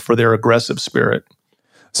Airborne for their aggressive spirit.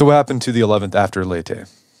 So what happened to the 11th after Leyte?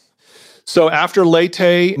 So after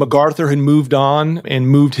Leyte, MacArthur had moved on and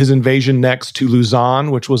moved his invasion next to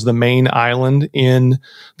Luzon, which was the main island in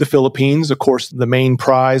the Philippines. Of course, the main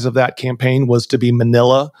prize of that campaign was to be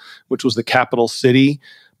Manila, which was the capital city.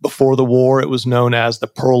 Before the war, it was known as the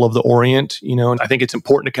Pearl of the Orient, and I think it's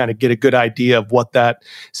important to kind of get a good idea of what that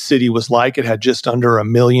city was like. It had just under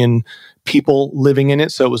 1 million people living in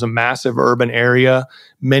it, so it was a massive urban area.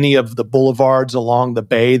 Many of the boulevards along the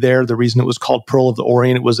bay there, the reason it was called Pearl of the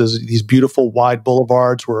Orient, it was these beautiful wide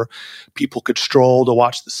boulevards where people could stroll to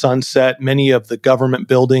watch the sunset. Many of the government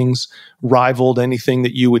buildings rivaled anything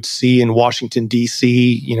that you would see in Washington,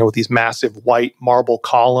 D.C., with these massive white marble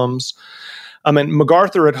columns. And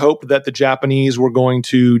MacArthur had hoped that the Japanese were going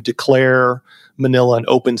to declare Manila an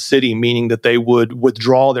open city, meaning that they would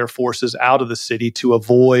withdraw their forces out of the city to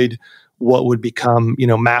avoid what would become,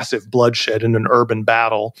 massive bloodshed in an urban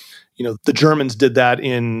battle. The Germans did that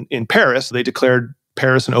in Paris. They declared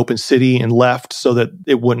Paris an open city and left so that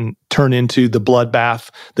it wouldn't turn into the bloodbath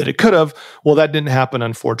that it could have. Well, that didn't happen,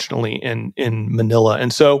 unfortunately, in Manila.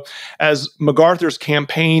 And so as MacArthur's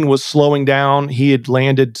campaign was slowing down, he had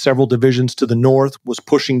landed several divisions to the north, was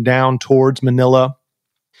pushing down towards Manila.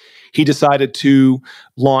 He decided to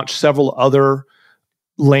launch several other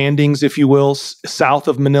landings, if you will, south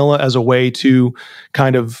of Manila as a way to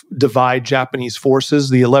kind of divide Japanese forces.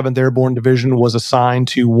 The 11th Airborne Division was assigned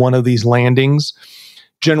to one of these landings.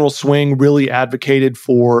 General Swing really advocated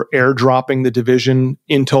for airdropping the division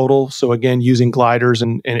in total. So again, using gliders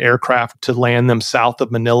and aircraft to land them south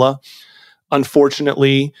of Manila.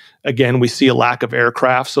 Unfortunately, again, we see a lack of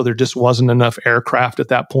aircraft, so there just wasn't enough aircraft at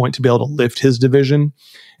that point to be able to lift his division.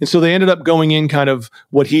 And so they ended up going in kind of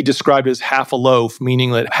what he described as half a loaf,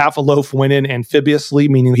 meaning that half a loaf went in amphibiously,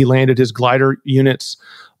 meaning he landed his glider units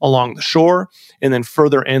along the shore, and then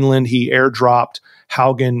further inland, he airdropped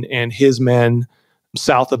Haugen and his men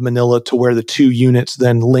south of Manila to where the two units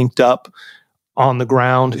then linked up on the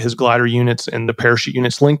ground. His glider units and the parachute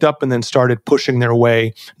units linked up and then started pushing their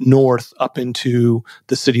way north up into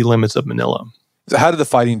the city limits of Manila. So how did the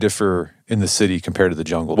fighting differ in the city compared to the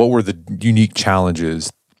jungle? What were the unique challenges?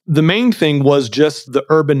 The main thing was just the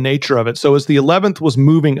urban nature of it. So as the 11th was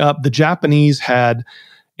moving up, the Japanese had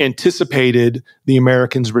anticipated the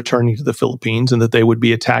Americans returning to the Philippines and that they would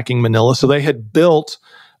be attacking Manila. So they had built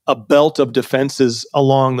a belt of defenses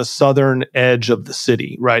along the southern edge of the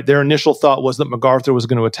city, right? Their initial thought was that MacArthur was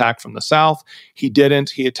going to attack from the south. He didn't.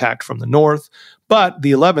 He attacked from the north. But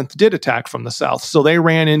the 11th did attack from the south. So they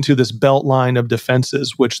ran into this belt line of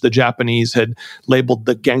defenses, which the Japanese had labeled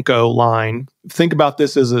the Genko line. Think about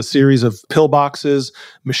this as a series of pillboxes,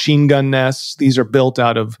 machine gun nests. These are built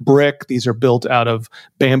out of brick. These are built out of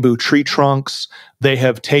bamboo tree trunks. They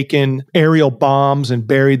have taken aerial bombs and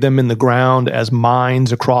buried them in the ground as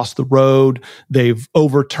mines across the road. They've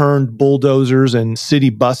overturned bulldozers and city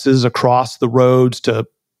buses across the roads to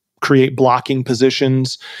create blocking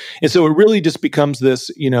positions. And so it really just becomes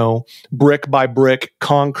this, brick by brick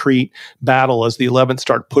concrete battle as the 11th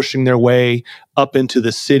start pushing their way up into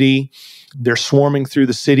the city. They're swarming through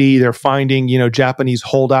the city. They're finding, Japanese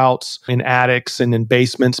holdouts in attics and in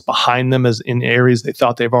basements behind them as in areas they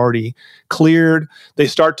thought they've already cleared. They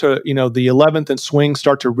start to, the 11th and Swing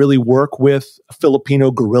start to really work with Filipino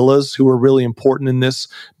guerrillas who are really important in this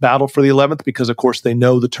battle for the 11th because, of course, they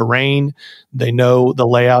know the terrain. They know the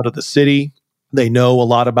layout of the city. They know a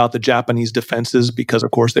lot about the Japanese defenses because,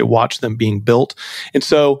 of course, they watch them being built. And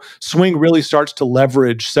so Swing really starts to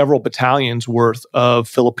leverage several battalions worth of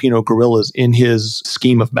Filipino guerrillas in his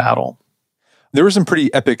scheme of battle. There were some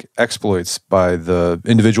pretty epic exploits by the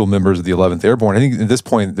individual members of the 11th Airborne. I think at this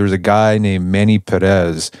point, there's a guy named Manny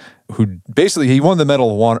Perez who basically, he won the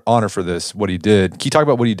Medal of Honor for this, what he did. Can you talk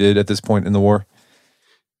about what he did at this point in the war?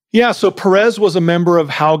 Yeah, so Perez was a member of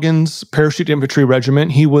Haugen's Parachute Infantry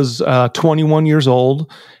Regiment. He was 21 years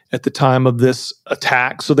old at the time of this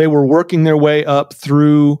attack. So they were working their way up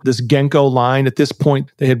through this Genko line. At this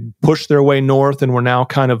point, they had pushed their way north and were now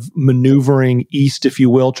kind of maneuvering east, if you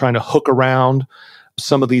will, trying to hook around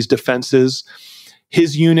some of these defenses.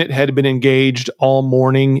 His unit had been engaged all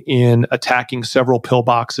morning in attacking several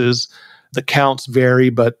pillboxes. The counts vary,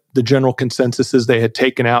 but the general consensus is they had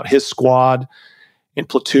taken out his squad and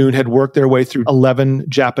platoon had worked their way through 11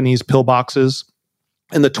 Japanese pillboxes.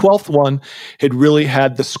 And the 12th one had really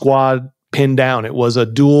had the squad pinned down. It was a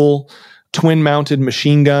dual twin-mounted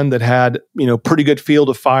machine gun that had, pretty good field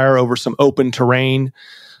of fire over some open terrain.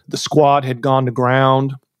 The squad had gone to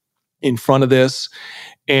ground in front of this.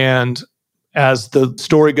 And as the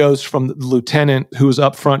story goes from the lieutenant who was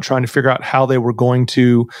up front trying to figure out how they were going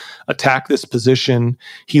to attack this position,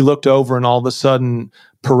 he looked over and all of a sudden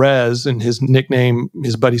Perez, and his nickname,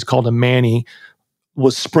 his buddies called him Manny,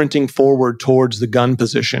 was sprinting forward towards the gun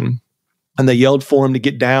position. And they yelled for him to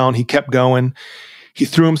get down. He kept going. He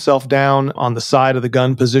threw himself down on the side of the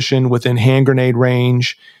gun position within hand grenade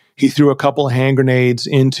range. He threw a couple of hand grenades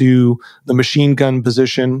into the machine gun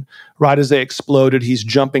position. Right as they exploded, he's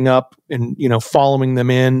jumping up and, following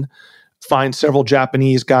them in, finds several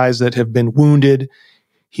Japanese guys that have been wounded.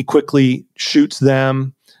 He quickly shoots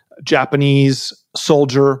them. A Japanese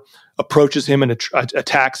soldier approaches him and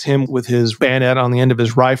attacks him with his bayonet on the end of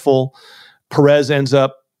his rifle. Perez ends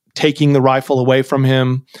up taking the rifle away from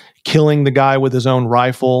him, killing the guy with his own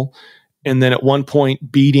rifle, and then at one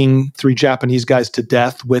point beating 3 Japanese guys to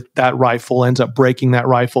death with that rifle, ends up breaking that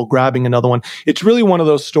rifle, grabbing another one. It's really one of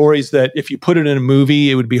those stories that if you put it in a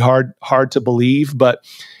movie, it would be hard to believe. But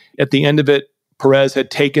at the end of it, Perez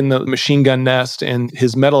had taken the machine gun nest, and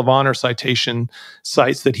his Medal of Honor citation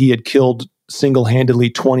cites that he had killed single-handedly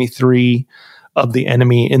 23 of the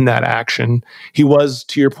enemy in that action. He was,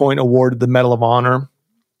 to your point, awarded the Medal of Honor.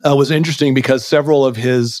 It was interesting because several of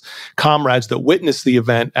his comrades that witnessed the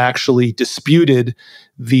event actually disputed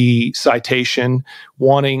the citation,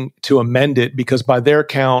 wanting to amend it because by their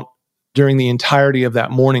count, during the entirety of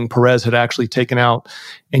that morning, Perez had actually taken out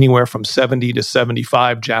anywhere from 70 to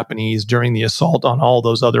 75 Japanese during the assault on all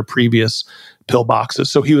those other previous pillboxes.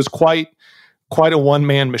 So he was quite a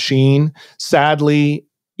one-man machine. Sadly,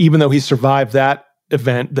 even though he survived that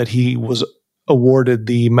event that he was awarded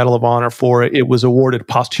the Medal of Honor for, it was awarded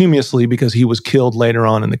posthumously because he was killed later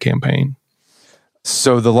on in the campaign.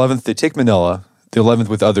 So the 11th, they take Manila, the 11th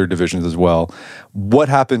with other divisions as well. What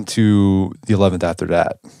happened to the 11th after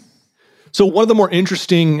that? So one of the more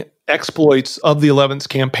interesting exploits of the 11th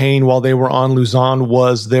campaign while they were on Luzon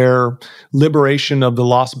was their liberation of the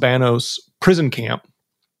Los Banos prison camp.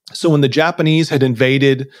 So when the Japanese had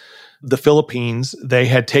invaded the Philippines, they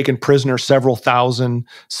had taken prisoner several thousand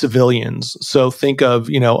civilians. So think of,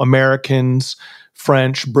 Americans,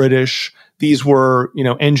 French, British. These were,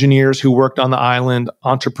 engineers who worked on the island,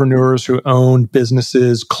 entrepreneurs who owned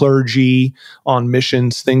businesses, clergy on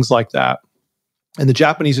missions, things like that. And the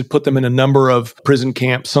Japanese had put them in a number of prison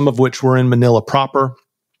camps, some of which were in Manila proper.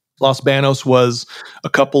 Los Banos was a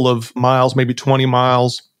couple of miles, maybe 20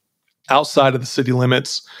 miles outside of the city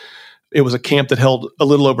limits. It was a camp that held a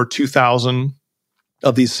little over 2,000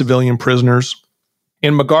 of these civilian prisoners.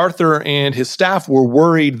 And MacArthur and his staff were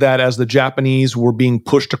worried that as the Japanese were being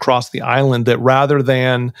pushed across the island, that rather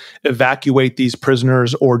than evacuate these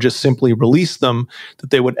prisoners or just simply release them, that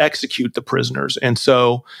they would execute the prisoners. And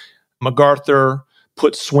so MacArthur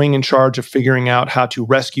put Swing in charge of figuring out how to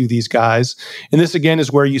rescue these guys. And this, again,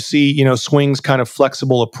 is where you see, Swing's kind of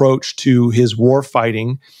flexible approach to his war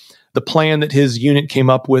fighting. The plan that his unit came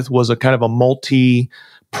up with was a kind of a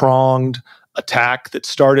multi-pronged attack that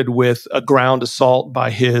started with a ground assault by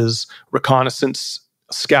his reconnaissance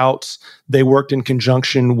scouts. They worked in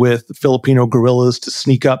conjunction with Filipino guerrillas to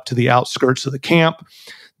sneak up to the outskirts of the camp.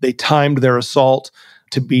 They timed their assault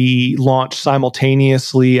to be launched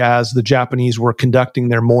simultaneously as the Japanese were conducting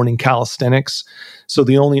their morning calisthenics. So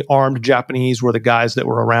the only armed Japanese were the guys that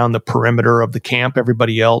were around the perimeter of the camp.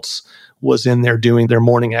 Everybody else was in there doing their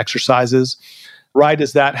morning exercises. Right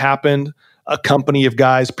as that happened, a company of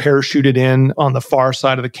guys parachuted in on the far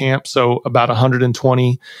side of the camp. So about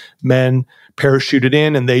 120 men parachuted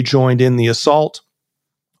in and they joined in the assault.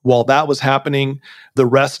 While that was happening, the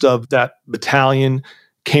rest of that battalion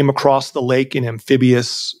came across the lake in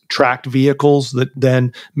amphibious tracked vehicles that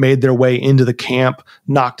then made their way into the camp,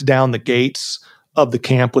 knocked down the gates of the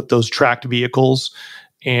camp with those tracked vehicles,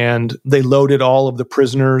 and they loaded all of the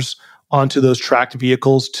prisoners onto those tracked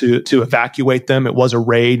vehicles to evacuate them. It was a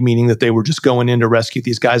raid, meaning that they were just going in to rescue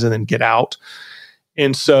these guys and then get out.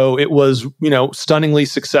 And so it was, stunningly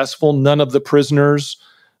successful. None of the prisoners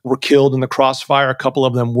were killed in the crossfire. A couple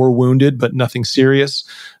of them were wounded, but nothing serious.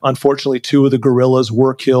 Unfortunately, 2 of the guerrillas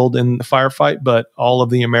were killed in the firefight, but all of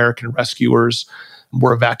the American rescuers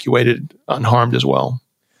were evacuated unharmed as well.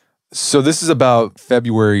 So this is about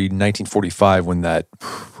February 1945 when that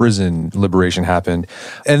prison liberation happened.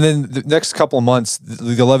 And then the next couple of months,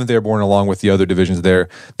 the 11th Airborne, along with the other divisions there,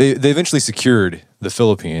 they eventually secured the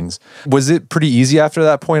Philippines. Was it pretty easy after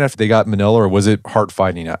that point, after they got Manila, or was it hard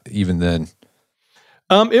fighting even then?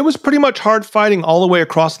 It was pretty much hard fighting all the way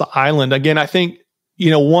across the island. Again, I think,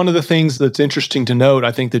 one of the things that's interesting to note,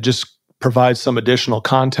 I think that just provides some additional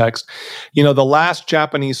context. The last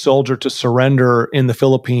Japanese soldier to surrender in the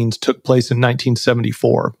Philippines took place in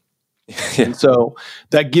 1974. Yeah. And so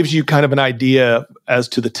that gives you kind of an idea as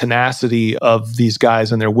to the tenacity of these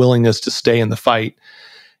guys and their willingness to stay in the fight.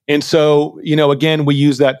 And so, again, we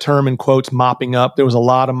use that term in quotes, mopping up. There was a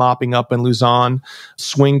lot of mopping up in Luzon.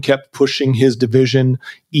 Swing kept pushing his division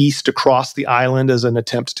east across the island as an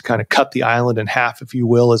attempt to kind of cut the island in half, if you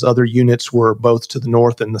will, as other units were both to the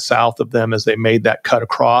north and the south of them as they made that cut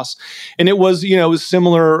across. And it was, it was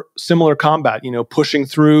similar combat, pushing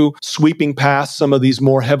through, sweeping past some of these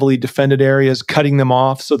more heavily defended areas, cutting them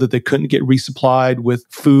off so that they couldn't get resupplied with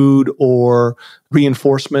food or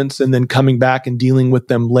reinforcements, and then coming back and dealing with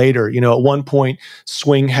them later. At one point,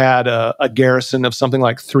 Swing had a garrison of something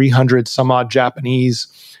like 300 some odd Japanese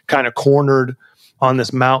kind of cornered on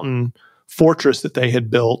this mountain fortress that they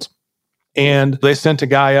had built. And they sent a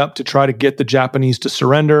guy up to try to get the Japanese to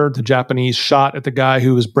surrender. The Japanese shot at the guy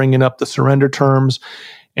who was bringing up the surrender terms.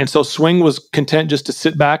 And so Swing was content just to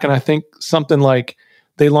sit back. And I think something like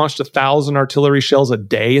they launched 1,000 artillery shells a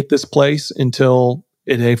day at this place until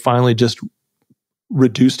they finally just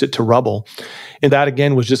reduced it to rubble. And that,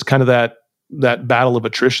 again, was just kind of that battle of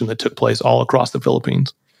attrition that took place all across the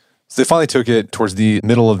Philippines. So they finally took it towards the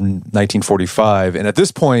middle of 1945. And at this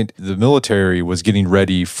point, the military was getting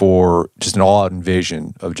ready for just an all-out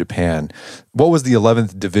invasion of Japan. What was the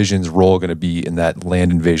 11th Division's role going to be in that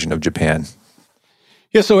land invasion of Japan?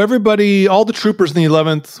 Yeah, so all the troopers in the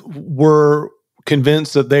 11th were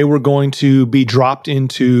convinced that they were going to be dropped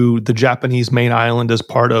into the Japanese main island as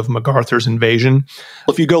part of MacArthur's invasion.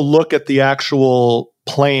 If you go look at the actual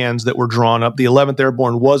plans that were drawn up, the 11th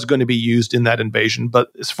Airborne was going to be used in that invasion. But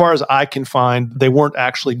as far as I can find, they weren't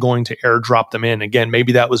actually going to airdrop them in. Again,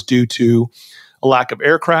 maybe that was due to a lack of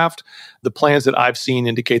aircraft. The plans that I've seen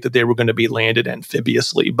indicate that they were going to be landed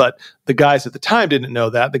amphibiously. But the guys at the time didn't know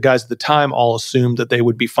that. The guys at the time all assumed that they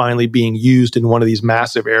would be finally being used in one of these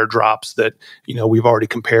massive airdrops that, we've already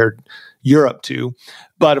compared Europe to.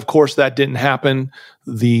 But of course, that didn't happen.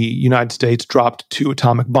 The United States dropped 2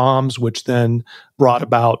 atomic bombs, which then brought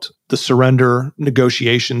about the surrender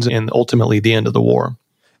negotiations and ultimately the end of the war.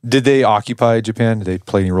 Did they occupy Japan? Did they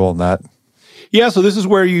play any role in that? Yeah, so this is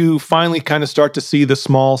where you finally kind of start to see the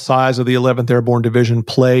small size of the 11th Airborne Division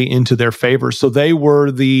play into their favor. So they were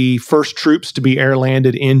the first troops to be air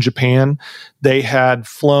landed in Japan. They had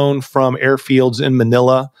flown from airfields in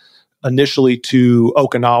Manila initially to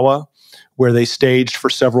Okinawa, where they staged for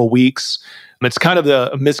several weeks. It's kind of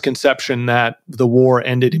a misconception that the war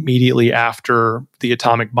ended immediately after the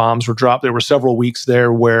atomic bombs were dropped. There were several weeks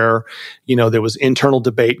there where, there was internal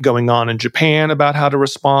debate going on in Japan about how to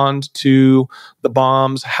respond to the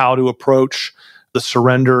bombs, how to approach the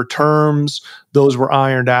surrender terms. Those were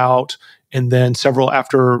ironed out. And then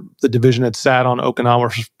after the division had sat on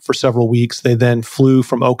Okinawa for several weeks, they then flew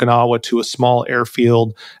from Okinawa to a small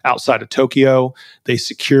airfield outside of Tokyo. They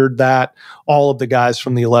secured that. All of the guys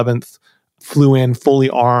from the 11th flew in fully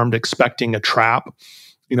armed, expecting a trap.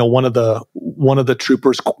 One of the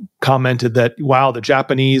troopers commented that, wow, the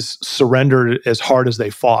Japanese surrendered as hard as they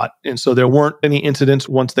fought. And so there weren't any incidents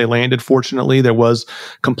once they landed. Fortunately, there was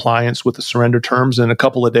compliance with the surrender terms. And a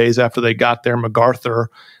couple of days after they got there, MacArthur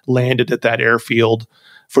landed at that airfield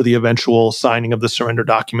for the eventual signing of the surrender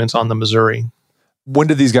documents on the Missouri. When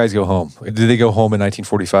did these guys go home? Did they go home in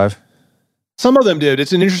 1945? Some of them did.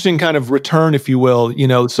 It's an interesting kind of return, if you will.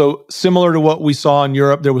 So similar to what we saw in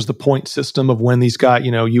Europe, there was the point system of when these guys,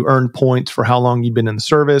 you earned points for how long you'd been in the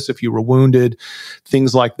service, if you were wounded,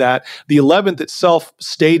 things like that. The 11th itself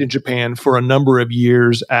stayed in Japan for a number of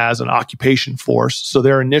years as an occupation force. So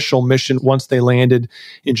their initial mission, once they landed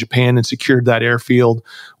in Japan and secured that airfield,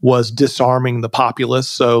 was disarming the populace.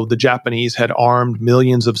 So the Japanese had armed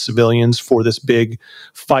millions of civilians for this big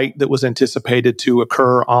fight that was anticipated to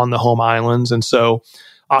occur on the home islands. And so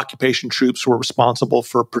occupation troops were responsible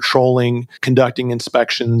for patrolling, conducting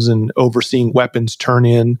inspections, and overseeing weapons turn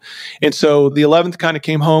in. And so the 11th kind of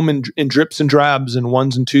came home in drips and drabs and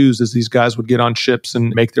ones and twos as these guys would get on ships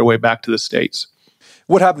and make their way back to the States.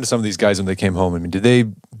 What happened to some of these guys when they came home? I mean, did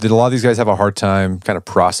a lot of these guys have a hard time kind of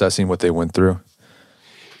processing what they went through?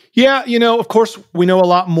 Yeah, of course, we know a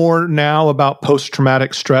lot more now about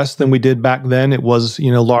post-traumatic stress than we did back then. It was,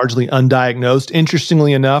 largely undiagnosed.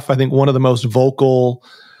 Interestingly enough, I think one of the most vocal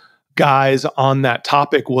guys on that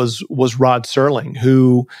topic was Rod Serling,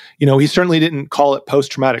 who, he certainly didn't call it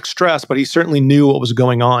post-traumatic stress, but he certainly knew what was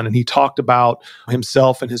going on. And he talked about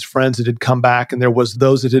himself and his friends that had come back, and there was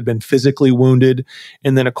those that had been physically wounded,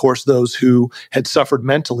 and then, of course, those who had suffered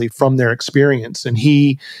mentally from their experience. And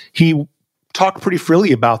he talked pretty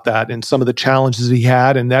freely about that and some of the challenges he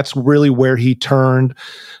had. And that's really where he turned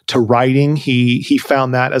to writing. He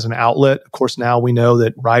found that as an outlet. Of course, now we know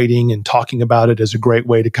that writing and talking about it is a great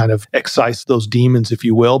way to kind of excise those demons, if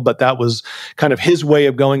you will. But that was kind of his way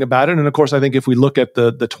of going about it. And of course, I think if we look at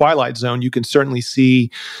the Twilight Zone, you can certainly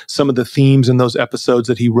see some of the themes in those episodes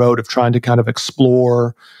that he wrote of trying to kind of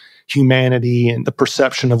explore humanity and the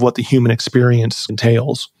perception of what the human experience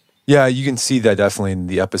entails. Yeah, you can see that definitely in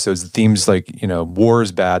the episodes. The themes like, war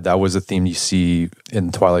is bad. That was a theme you see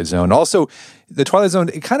in Twilight Zone. Also, the Twilight Zone,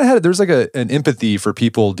 it kind of had, there's like an empathy for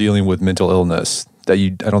people dealing with mental illness that I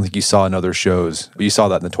don't think you saw in other shows, but you saw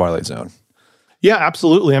that in the Twilight Zone. Yeah,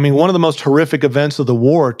 absolutely. I mean, one of the most horrific events of the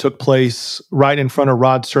war took place right in front of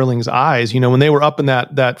Rod Serling's eyes. When they were up in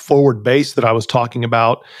that forward base that I was talking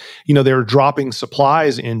about, they were dropping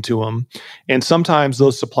supplies into them. And sometimes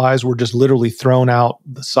those supplies were just literally thrown out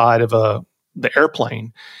the side of the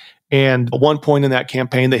airplane. And at one point in that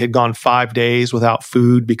campaign, they had gone 5 days without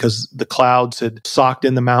food because the clouds had socked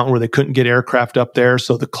in the mountain where they couldn't get aircraft up there.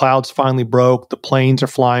 So the clouds finally broke. The planes are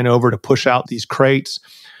flying over to push out these crates.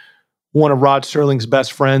 One of Rod Serling's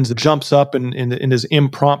best friends jumps up and is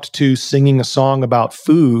impromptu singing a song about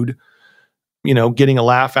food, getting a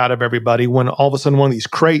laugh out of everybody, when all of a sudden one of these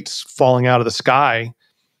crates falling out of the sky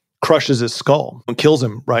crushes his skull and kills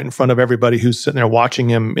him right in front of everybody who's sitting there watching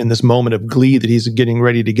him in this moment of glee that he's getting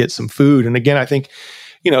ready to get some food. And again, I think,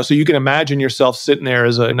 so you can imagine yourself sitting there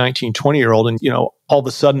as a 19, 20-year-old and, all of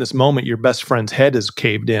a sudden this moment, your best friend's head is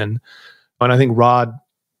caved in. And I think Rod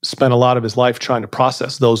spent a lot of his life trying to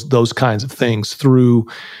process those kinds of things through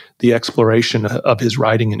the exploration of his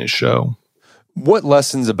writing in his show. What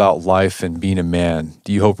lessons about life and being a man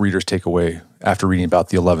do you hope readers take away after reading about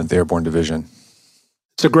the 11th Airborne Division?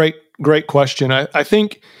 It's a great question. I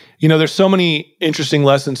think, there's so many interesting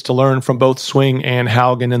lessons to learn from both Swing and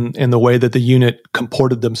Haugen in the way that the unit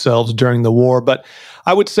comported themselves during the war. But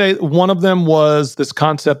I would say one of them was this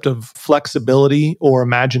concept of flexibility or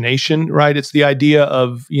imagination, right? It's the idea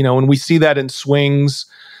of, when we see that in Swing's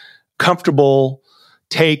comfortable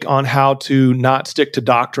take on how to not stick to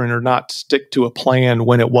doctrine or not stick to a plan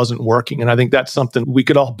when it wasn't working. And I think that's something we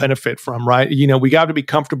could all benefit from, right? We got to be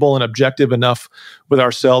comfortable and objective enough with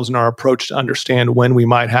ourselves and our approach to understand when we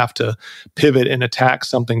might have to pivot and attack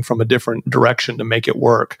something from a different direction to make it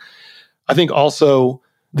work. I think also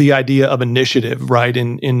the idea of initiative, right?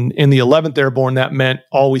 In the 11th Airborne, that meant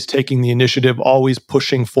always taking the initiative, always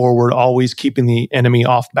pushing forward, always keeping the enemy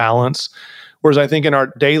off balance. Whereas I think in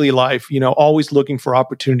our daily life, always looking for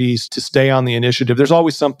opportunities to stay on the initiative. There's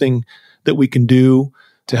always something that we can do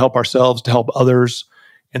to help ourselves, to help others.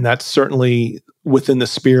 And that's certainly within the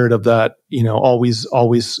spirit of that,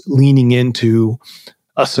 always leaning into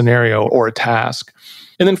a scenario or a task.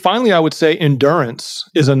 And then finally, I would say endurance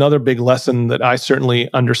is another big lesson that I certainly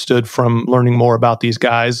understood from learning more about these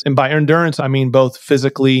guys. And by endurance, I mean both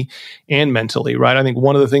physically and mentally, right? I think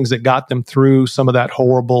one of the things that got them through some of that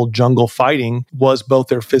horrible jungle fighting was both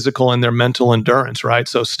their physical and their mental endurance, right?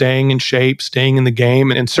 So staying in shape, staying in the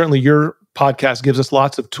game. And certainly your podcast gives us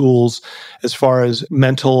lots of tools as far as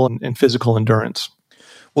mental and physical endurance.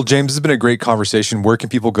 Well, James, this has been a great conversation. Where can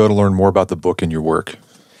people go to learn more about the book and your work?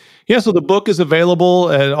 Yeah, so the book is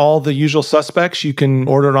available at all the usual suspects. You can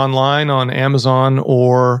order it online on Amazon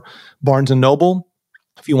or Barnes & Noble.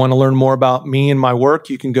 If you want to learn more about me and my work,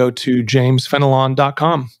 you can go to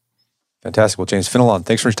jamesfenelon.com. Fantastic. Well, James Fenelon,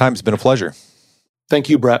 thanks for your time. It's been a pleasure. Thank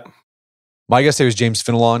you, Brett. My guest today was James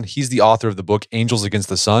Fenelon. He's the author of the book Angels Against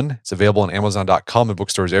the Sun. It's available on Amazon.com and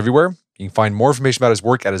bookstores everywhere. You can find more information about his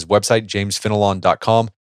work at his website,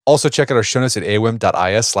 jamesfenelon.com. Also, check out our show notes at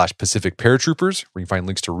aom.is/Pacific Paratroopers, where you can find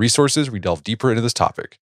links to resources where we delve deeper into this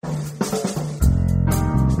topic.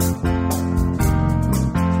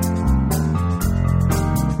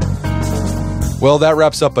 Well, that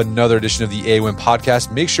wraps up another edition of the AOM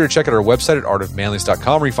podcast. Make sure to check out our website at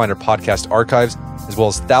artofmanliness.com, where you find our podcast archives, as well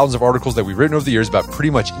as thousands of articles that we've written over the years about pretty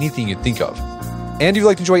much anything you can think of. And if you'd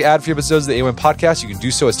like to enjoy ad-free episodes of the AOM podcast, you can do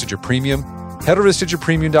so at Stitcher Premium. Head over to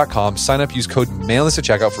StitcherPremium.com, sign up, use code MANLISS at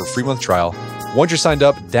checkout for a free month trial. Once you're signed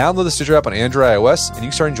up, download the Stitcher app on Android or iOS, and you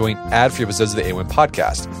can start enjoying ad-free episodes of the AOM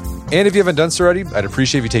podcast. And if you haven't done so already, I'd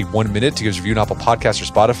appreciate if you take 1 minute to give us a review on Apple Podcasts or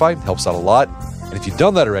Spotify. It helps out a lot. And if you've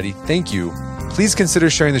done that already, thank you. Please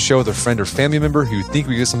consider sharing the show with a friend or family member who you think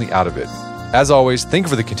we get something out of it. As always, thank you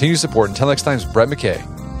for the continued support. Until next time, it's Brett McKay,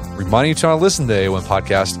 reminding you to not listen to the AOM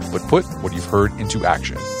podcast, but put what you've heard into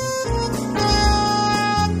action.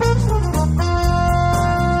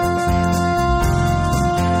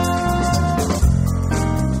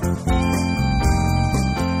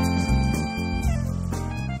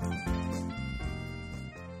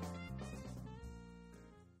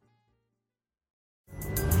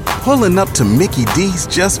 Pulling up to Mickey D's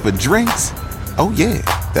just for drinks? Oh yeah,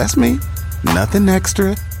 that's me. Nothing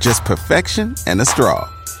extra, just perfection and a straw.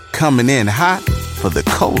 Coming in hot for the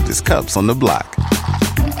coldest cups on the block.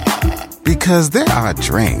 Because there are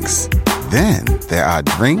drinks. Then there are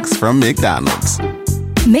drinks from McDonald's.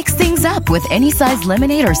 Mix things up with any size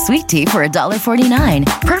lemonade or sweet tea for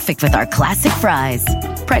 $1.49. Perfect with our classic fries.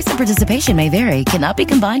 Price and participation may vary. Cannot be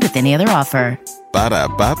combined with any other offer.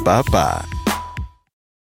 Ba-da-ba-ba-ba.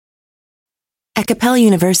 At Capella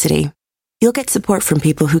University, you'll get support from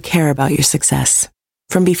people who care about your success.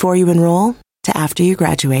 From before you enroll to after you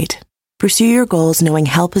graduate, pursue your goals knowing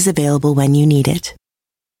help is available when you need it.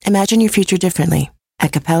 Imagine your future differently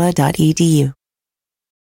at capella.edu.